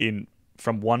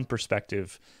from one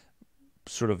perspective,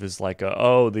 sort of is like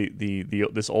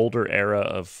this older era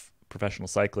of professional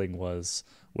cycling was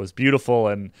beautiful,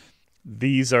 and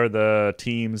these are the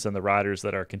teams and the riders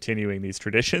that are continuing these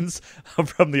traditions.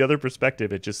 From the other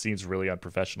perspective, it just seems really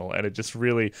unprofessional, and it just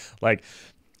really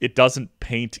it doesn't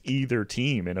paint either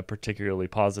team in a particularly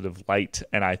positive light.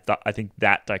 And I think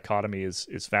that dichotomy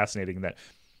is fascinating, that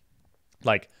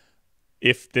like,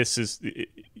 if this is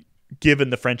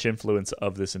given the French influence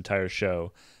of this entire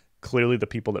show, clearly the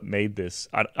people that made this,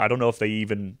 I don't know if they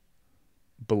even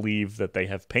believe that they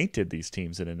have painted these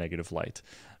teams in a negative light.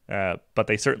 But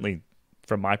they certainly,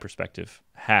 from my perspective,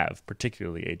 have,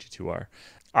 particularly AG2R.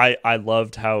 I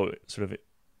loved how sort of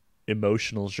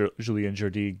emotional Julien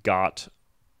Jourdi got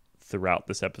throughout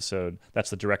this episode.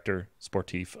 That's the director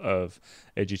sportif of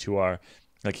AG2R.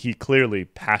 Like, he clearly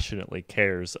passionately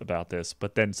cares about this,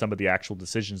 but then some of the actual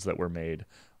decisions that were made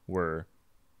were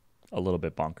a little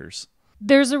bit bonkers.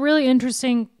 There's a really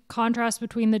interesting contrast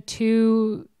between the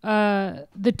two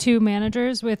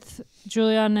managers, with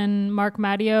Julien and Marc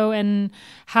Madiot, and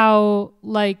how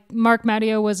like Marc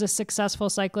Madiot was a successful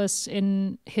cyclist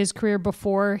in his career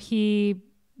before he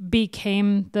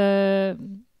became the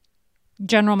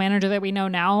general manager that we know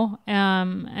now,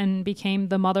 and became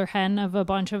the mother hen of a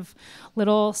bunch of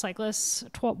little cyclists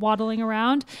waddling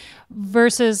around,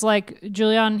 versus like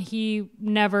Julien, he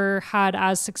never had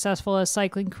as successful a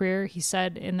cycling career. He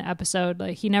said in the episode,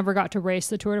 like, he never got to race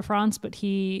the Tour de France, but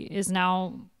he is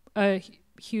now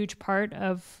huge part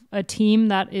of a team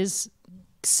that is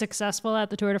successful at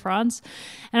the Tour de France.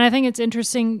 And I think it's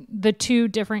interesting the two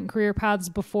different career paths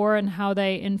before and how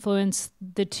they influence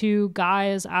the two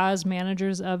guys as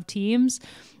managers of teams.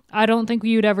 I don't think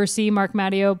you'd ever see Marc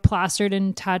Madiot plastered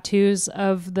in tattoos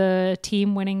of the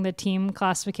team winning the team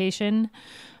classification,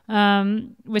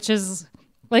 which is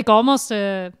like almost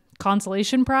a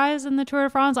consolation prize in the Tour de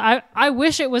France. I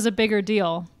wish it was a bigger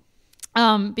deal,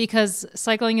 because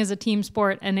cycling is a team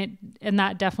sport, and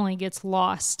that definitely gets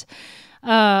lost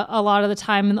a lot of the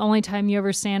time. And the only time you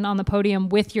ever stand on the podium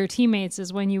with your teammates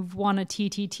is when you've won a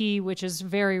TTT, which is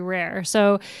very rare.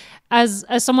 So as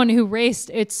someone who raced,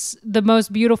 it's the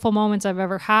most beautiful moments I've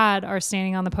ever had are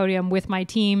standing on the podium with my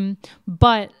team.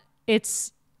 But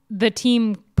it's the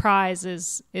team prize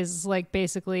is like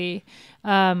basically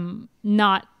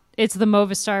not. It's the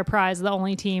Movistar prize, the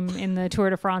only team in the Tour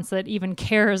de France that even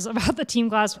cares about the team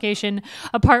classification,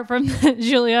 apart from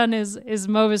Julien is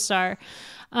Movistar.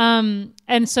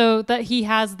 And so that he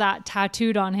has that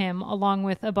tattooed on him along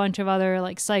with a bunch of other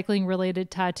like cycling related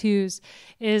tattoos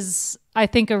is, I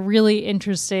think, a really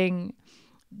interesting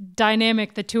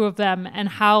dynamic, the two of them, and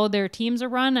how their teams are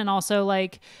run, and also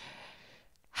like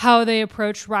how they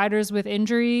approach riders with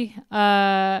injury,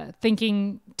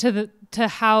 thinking to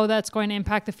how that's going to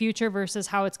impact the future versus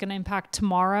how it's going to impact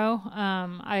tomorrow.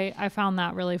 I found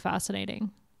that really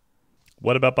fascinating.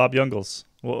 What about Bob Jungels?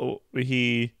 Well,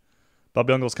 Bob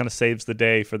Jungels kind of saves the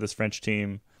day for this French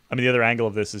team. I mean, the other angle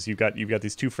of this is you've got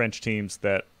these two French teams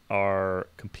that are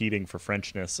competing for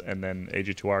Frenchness, and then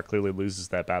AG2R clearly loses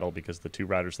that battle because the two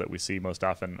riders that we see most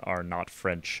often are not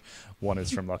French. One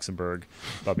is from Luxembourg,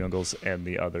 Bob Jungels, and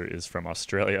the other is from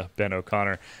Australia, Ben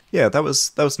O'Connor. Yeah, that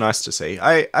was nice to see.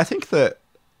 I think that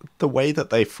the way that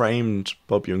they framed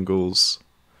Bob Jungels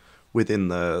within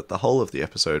the whole of the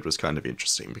episode was kind of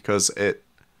interesting, because it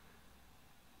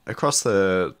across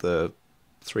the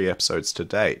 3 episodes to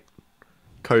date,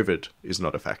 COVID is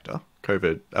not a factor.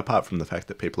 COVID, apart from the fact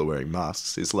that people are wearing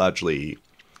masks, is largely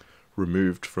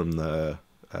removed from the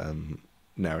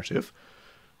narrative.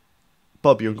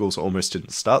 Bob Jungels almost didn't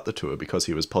start the tour because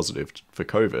he was positive for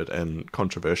COVID, and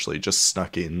controversially just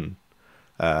snuck in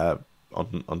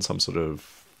on some sort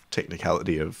of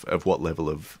technicality of what level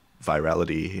of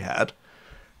virality he had.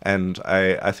 And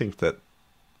I think that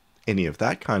any of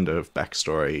that kind of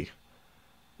backstory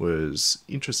was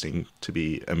interesting to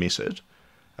be omitted.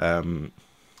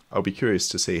 I'll be curious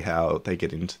to see how they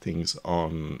get into things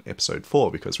on episode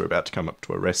 4, because we're about to come up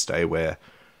to a rest day where,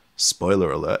 spoiler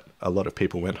alert, a lot of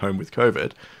people went home with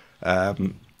COVID.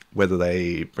 Whether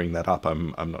they bring that up,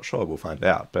 I'm not sure. We'll find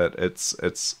out. But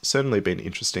it's certainly been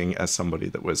interesting as somebody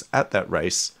that was at that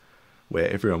race where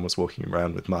everyone was walking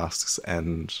around with masks,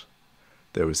 and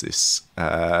there was this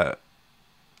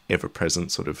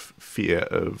ever-present sort of fear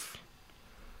of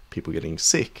people getting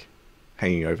sick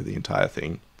hanging over the entire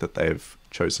thing, that they've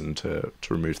chosen to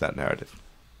remove that narrative.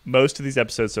 Most of these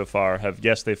episodes so far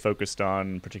they've focused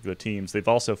on particular teams. They've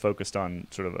also focused on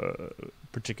sort of a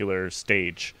particular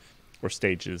stage or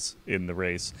stages in the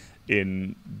race.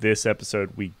 In this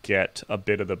episode, we get a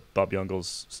bit of the Bob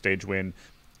Jungels stage win.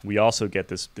 We also get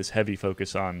this heavy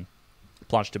focus on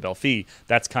Planche de Belfi.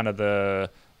 That's kind of the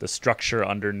structure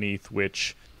underneath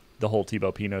which the whole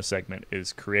Thibaut Pinot segment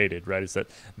is created, right? Is that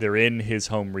they're in his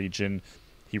home region.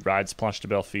 He rides Planche de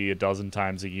Belfi 12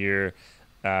 times a year.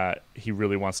 He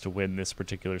really wants to win this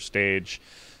particular stage.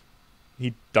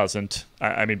 He doesn't.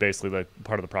 I mean, basically, like,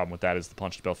 part of the problem with that is the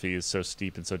Planche de Belfi is so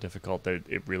steep and so difficult that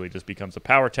it really just becomes a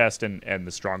power test, and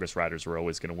the strongest riders are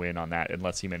always going to win on that,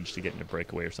 unless he managed to get in a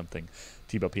breakaway or something.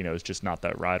 Thibaut Pinot is just not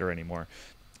that rider anymore.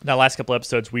 Now, last couple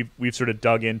episodes, we've sort of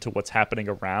dug into what's happening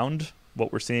around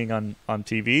what we're seeing on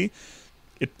TV.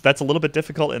 That's a little bit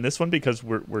difficult in this one because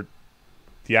we're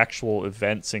the actual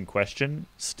events in question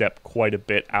step quite a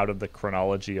bit out of the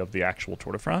chronology of the actual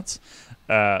Tour de France.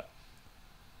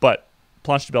 But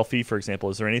Planche de Belfi, for example,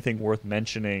 is there anything worth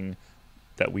mentioning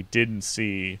that we didn't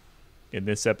see in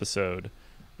this episode,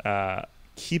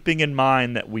 keeping in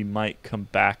mind that we might come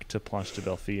back to Planche de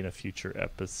Belfi in a future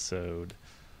episode?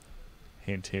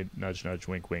 Hint, hint, nudge, nudge,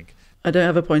 wink, wink. I don't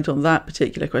have a point on that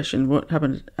particular question, what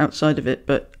happened outside of it,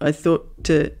 but I thought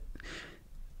to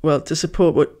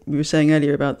support what we were saying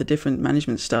earlier about the different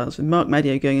management styles, with Marc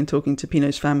Madiot going and talking to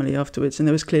Pinot's family afterwards, and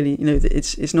there was clearly,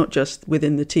 it's not just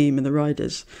within the team and the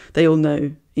riders. They all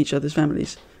know each other's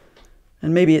families.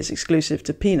 And maybe it's exclusive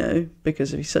to Pinot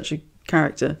because he's such a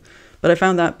character. But I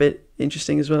found that bit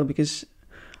interesting as well because,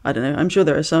 I don't know, I'm sure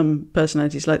there are some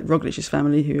personalities like Roglic's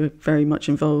family who are very much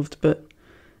involved, but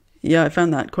yeah, I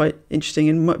found that quite interesting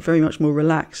and very much more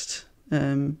relaxed.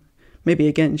 Maybe,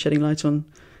 again, shedding light on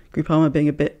Groupama being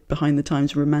a bit behind the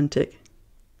times romantic.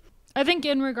 I think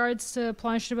in regards to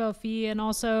Planche de Belfi and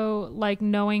also like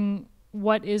knowing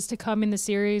what is to come in the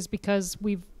series because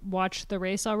we've watched the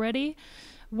race already,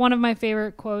 one of my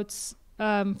favorite quotes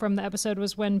from the episode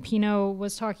was when Pinot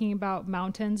was talking about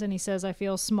mountains and he says, "I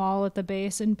feel small at the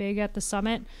base and big at the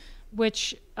summit,"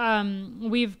 which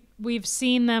we've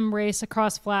seen them race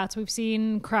across flats. We've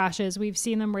seen crashes. We've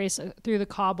seen them race through the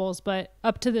cobbles. But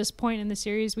up to this point in the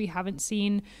series, we haven't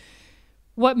seen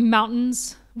what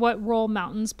role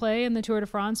mountains play in the Tour de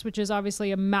France, which is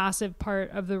obviously a massive part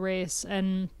of the race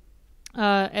and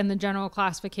the general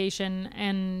classification.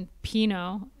 And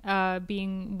Pinot,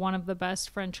 being one of the best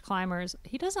French climbers,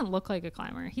 he doesn't look like a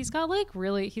climber. He's got like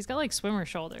swimmer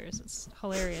shoulders. It's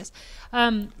hilarious.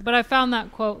 But I found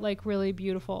that quote like really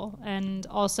beautiful, and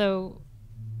also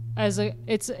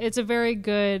it's a very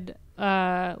good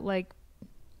like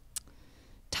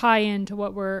tie into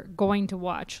what we're going to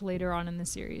watch later on in the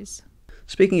series.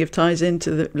 Speaking of ties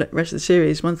into the rest of the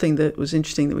series, one thing that was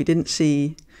interesting that we didn't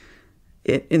see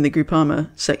in the Groupama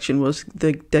section was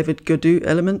the David Gaudu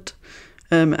element.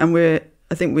 And I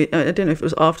don't know if it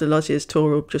was after last year's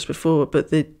tour or just before, but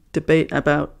the debate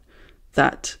about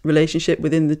that relationship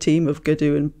within the team of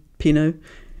Gaudu and Pinot,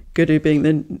 Gaudu being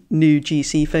the new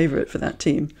GC favourite for that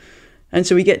team. And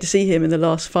so we get to see him in the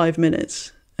last 5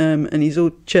 minutes, and he's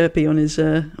all chirpy on his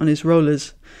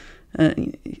rollers. I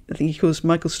think he calls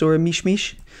Michael Storer Mish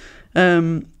Mish.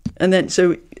 And then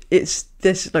so it's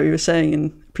this, like we were saying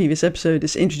in previous episode,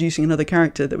 is introducing another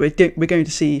character that we're going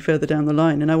to see further down the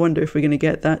line, and I wonder if we're going to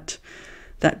get that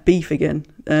beef again,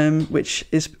 which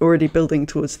is already building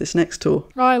towards this next tour.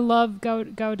 Oh, I love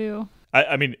Gaudu.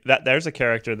 I mean, that there's a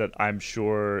character that I'm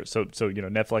sure. So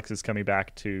Netflix is coming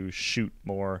back to shoot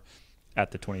more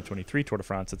at the 2023 Tour de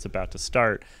France. It's about to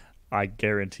start. I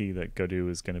guarantee that Gaudu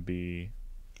is going to be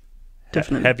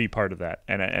definitely heavy part of that,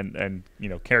 and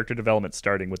character development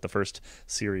starting with the first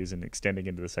series and extending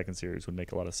into the second series would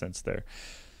make a lot of sense there.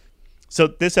 So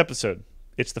this episode,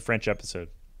 it's the French episode.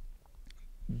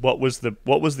 What was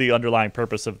the underlying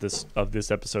purpose of this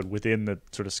episode within the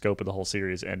sort of scope of the whole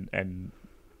series, and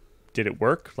did it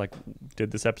work? Like,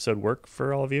 did this episode work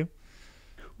for all of you?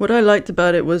 What I liked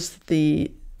about it was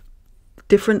the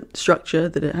different structure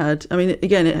that it had. I mean,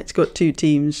 again, it's got two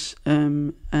teams,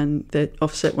 and they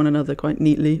offset one another quite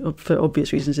neatly for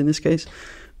obvious reasons in this case.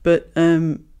 But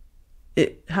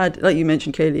it had, like you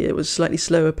mentioned, Kaylee, it was slightly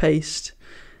slower paced.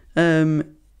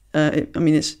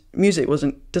 Its music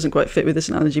doesn't quite fit with this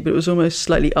analogy, but it was almost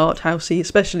slightly art housey,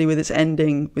 especially with its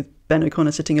ending with Ben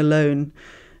O'Connor sitting alone,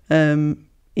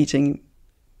 eating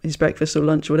his breakfast or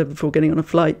lunch or whatever before getting on a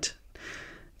flight.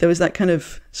 There was that kind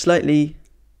of slightly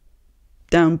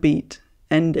downbeat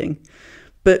ending,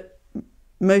 but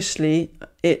mostly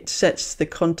it sets the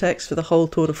context for the whole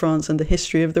Tour de France and the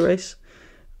history of the race,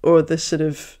 or the sort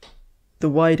of the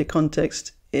wider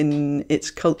context in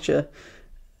its culture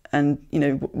and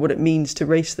what it means to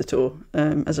race the Tour,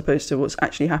 as opposed to what's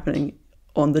actually happening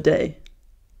on the day.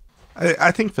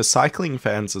 I think for cycling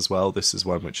fans as well, this is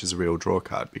one which is a real draw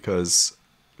card, because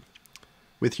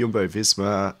with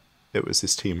Jumbo-Visma, it was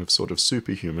this team of sort of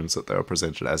superhumans that they were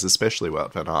presented as, especially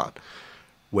Wout van Aert,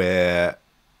 where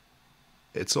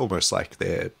it's almost like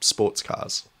they're sports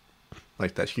cars.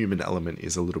 Like, that human element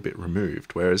is a little bit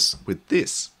removed. Whereas with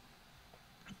this,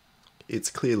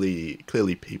 it's clearly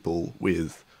people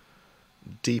with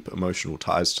deep emotional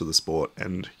ties to the sport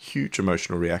and huge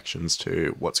emotional reactions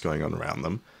to what's going on around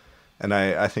them. And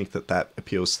I think that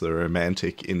appeals to the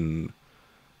romantic in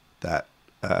that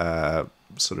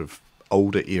sort of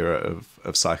older era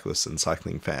of cyclists and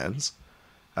cycling fans.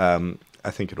 I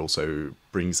think it also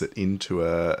brings it into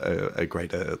a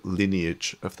greater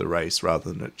lineage of the race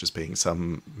rather than it just being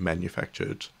some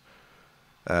manufactured.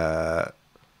 I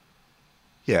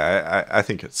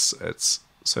think it's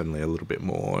certainly a little bit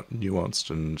more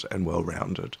nuanced and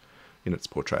well-rounded in its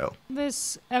portrayal.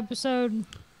 This episode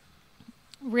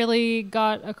really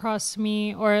got across to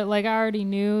me, or like I already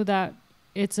knew that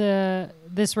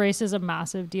this race is a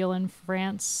massive deal in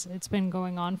France. It's been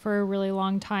going on for a really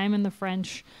long time, and the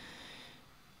French,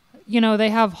 they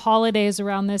have holidays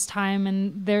around this time,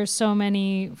 and there's so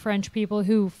many French people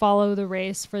who follow the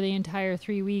race for the entire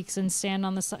 3 weeks and stand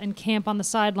on and camp on the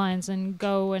sidelines and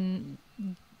go and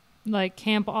like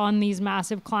camp on these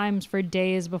massive climbs for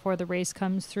days before the race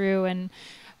comes through. And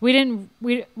we don't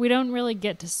really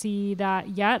get to see that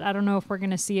yet. I don't know if we're going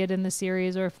to see it in the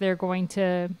series or if they're going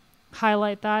to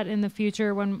highlight that in the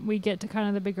future when we get to kind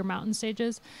of the bigger mountain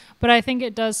stages. But I think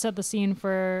it does set the scene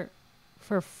for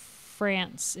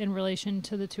France in relation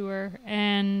to the Tour.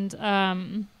 And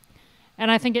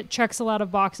And I think it checks a lot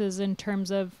of boxes in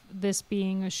terms of this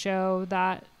being a show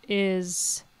that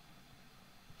is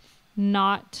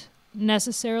not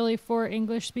necessarily for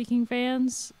English-speaking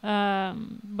fans,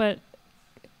 but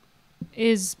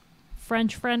is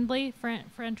French fan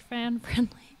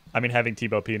friendly. I mean, having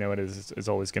Thibaut Pinot is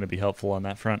always going to be helpful on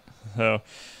that front. So,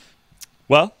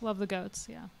 well, love the goats.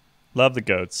 Yeah, love the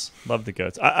goats.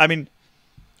 I mean,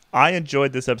 I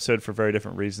enjoyed this episode for very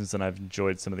different reasons than I've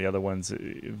enjoyed some of the other ones.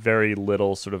 Very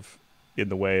little sort of in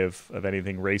the way of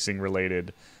anything racing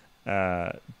related.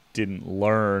 Didn't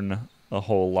learn a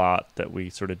whole lot that we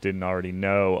sort of didn't already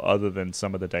know, other than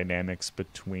some of the dynamics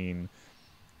between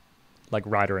like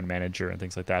rider and manager and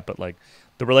things like that. But like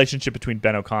the relationship between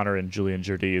Ben O'Connor and Julian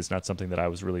Jourdi is not something that I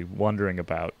was really wondering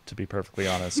about, to be perfectly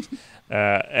honest.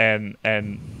 But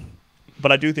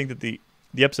I do think that the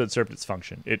episode served its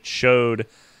function. It showed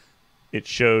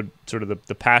sort of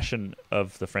the passion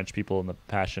of the French people and the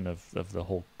passion of the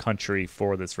whole country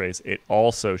for this race. It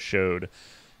also showed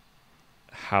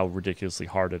how ridiculously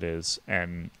hard it is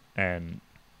and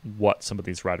what some of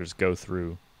these riders go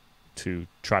through to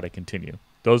try to continue.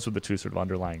 Those were the two sort of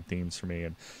underlying themes for me,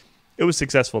 and it was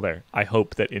successful there. I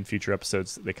hope that in future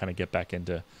episodes they kind of get back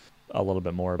into a little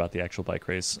bit more about the actual bike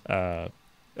race. I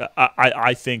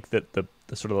think that the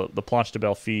sort of the Planche de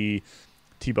Belfi,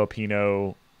 Thibaut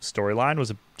Pinot storyline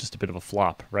was just a bit of a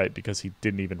flop, right? Because he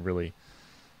didn't even really,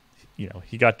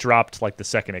 he got dropped like the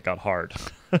second it got hard.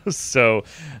 So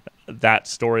that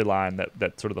storyline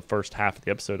that sort of the first half of the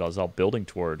episode I was all building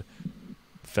toward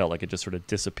felt like it just sort of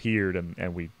disappeared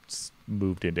and we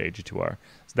moved into AG2R.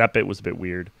 So that bit was a bit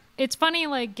weird. It's funny,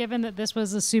 like, given that this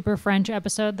was a super French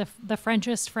episode, the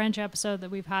Frenchest French episode that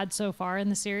we've had so far in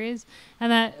the series,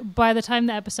 and that by the time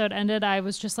the episode ended, I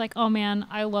was just like, oh man,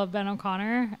 I love Ben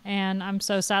O'Connor, and I'm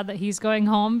so sad that he's going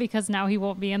home because now he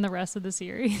won't be in the rest of the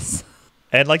series.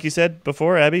 And like you said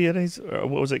before, Abby, and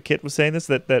what was it, Kit was saying this,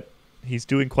 that he's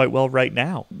doing quite well right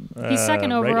now. He's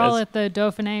second overall at the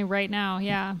Dauphiné right now,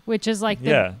 yeah, which is like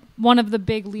one of the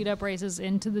big lead-up races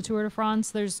into the Tour de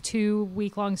France. There's 2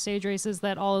 week-long stage races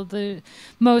that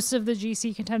most of the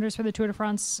GC contenders for the Tour de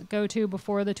France go to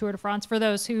before the Tour de France. For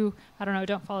those who, I don't know,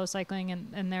 don't follow cycling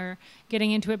and they're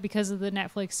getting into it because of the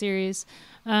Netflix series.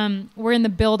 We're in the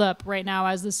build-up right now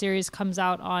as the series comes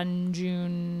out on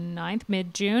June 9th,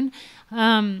 mid-June.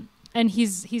 And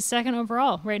he's second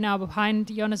overall right now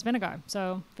behind Jonas Vingegaard.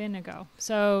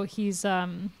 So he's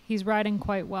riding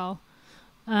quite well.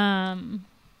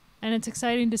 And it's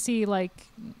exciting to see like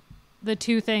the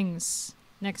two things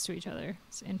next to each other.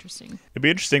 It's interesting. It'd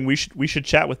be interesting. We should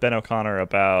chat with Ben O'Connor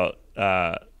about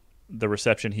the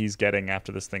reception he's getting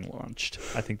after this thing launched.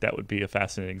 I think that would be a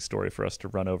fascinating story for us to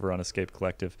run over on Escape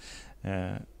Collective.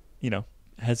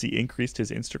 Has he increased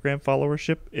his Instagram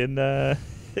followership in the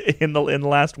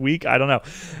last week? I don't know.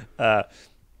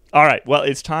 All right. Well,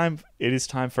 it is time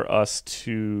for us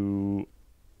to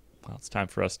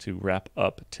wrap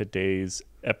up today's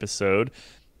episode.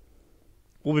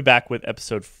 We'll be back with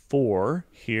episode 4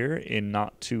 here in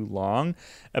not too long.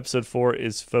 Episode 4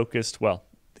 is focused,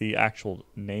 the actual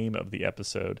name of the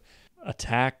episode,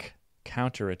 Attack,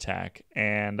 Counterattack.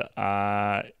 And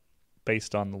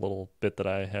based on the little bit that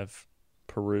I have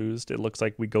perused, it looks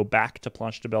like we go back to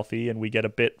Planche de Belfi and we get a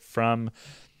bit from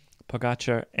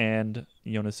Pogacar and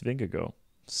Jonas Vingegaard.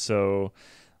 So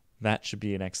that should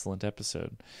be an excellent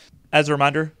episode. As a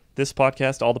reminder, this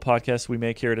podcast, all the podcasts we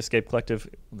make here at Escape Collective,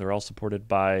 they're all supported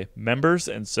by members.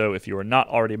 And so if you are not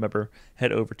already a member,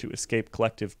 head over to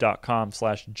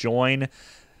escapecollective.com/join.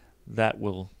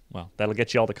 That'll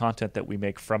get you all the content that we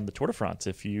make from the Tour de France.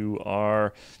 If you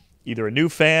are either a new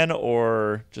fan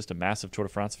or just a massive Tour de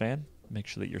France fan, make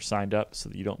sure that you're signed up so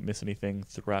that you don't miss anything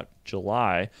throughout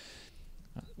July.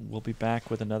 We'll be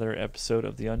back with another episode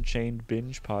of the Unchained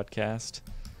Binge podcast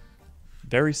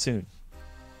very soon.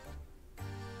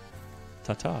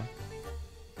 Ta-ta.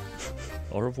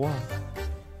 Au revoir.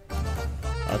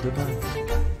 À demain.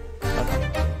 Bye-bye.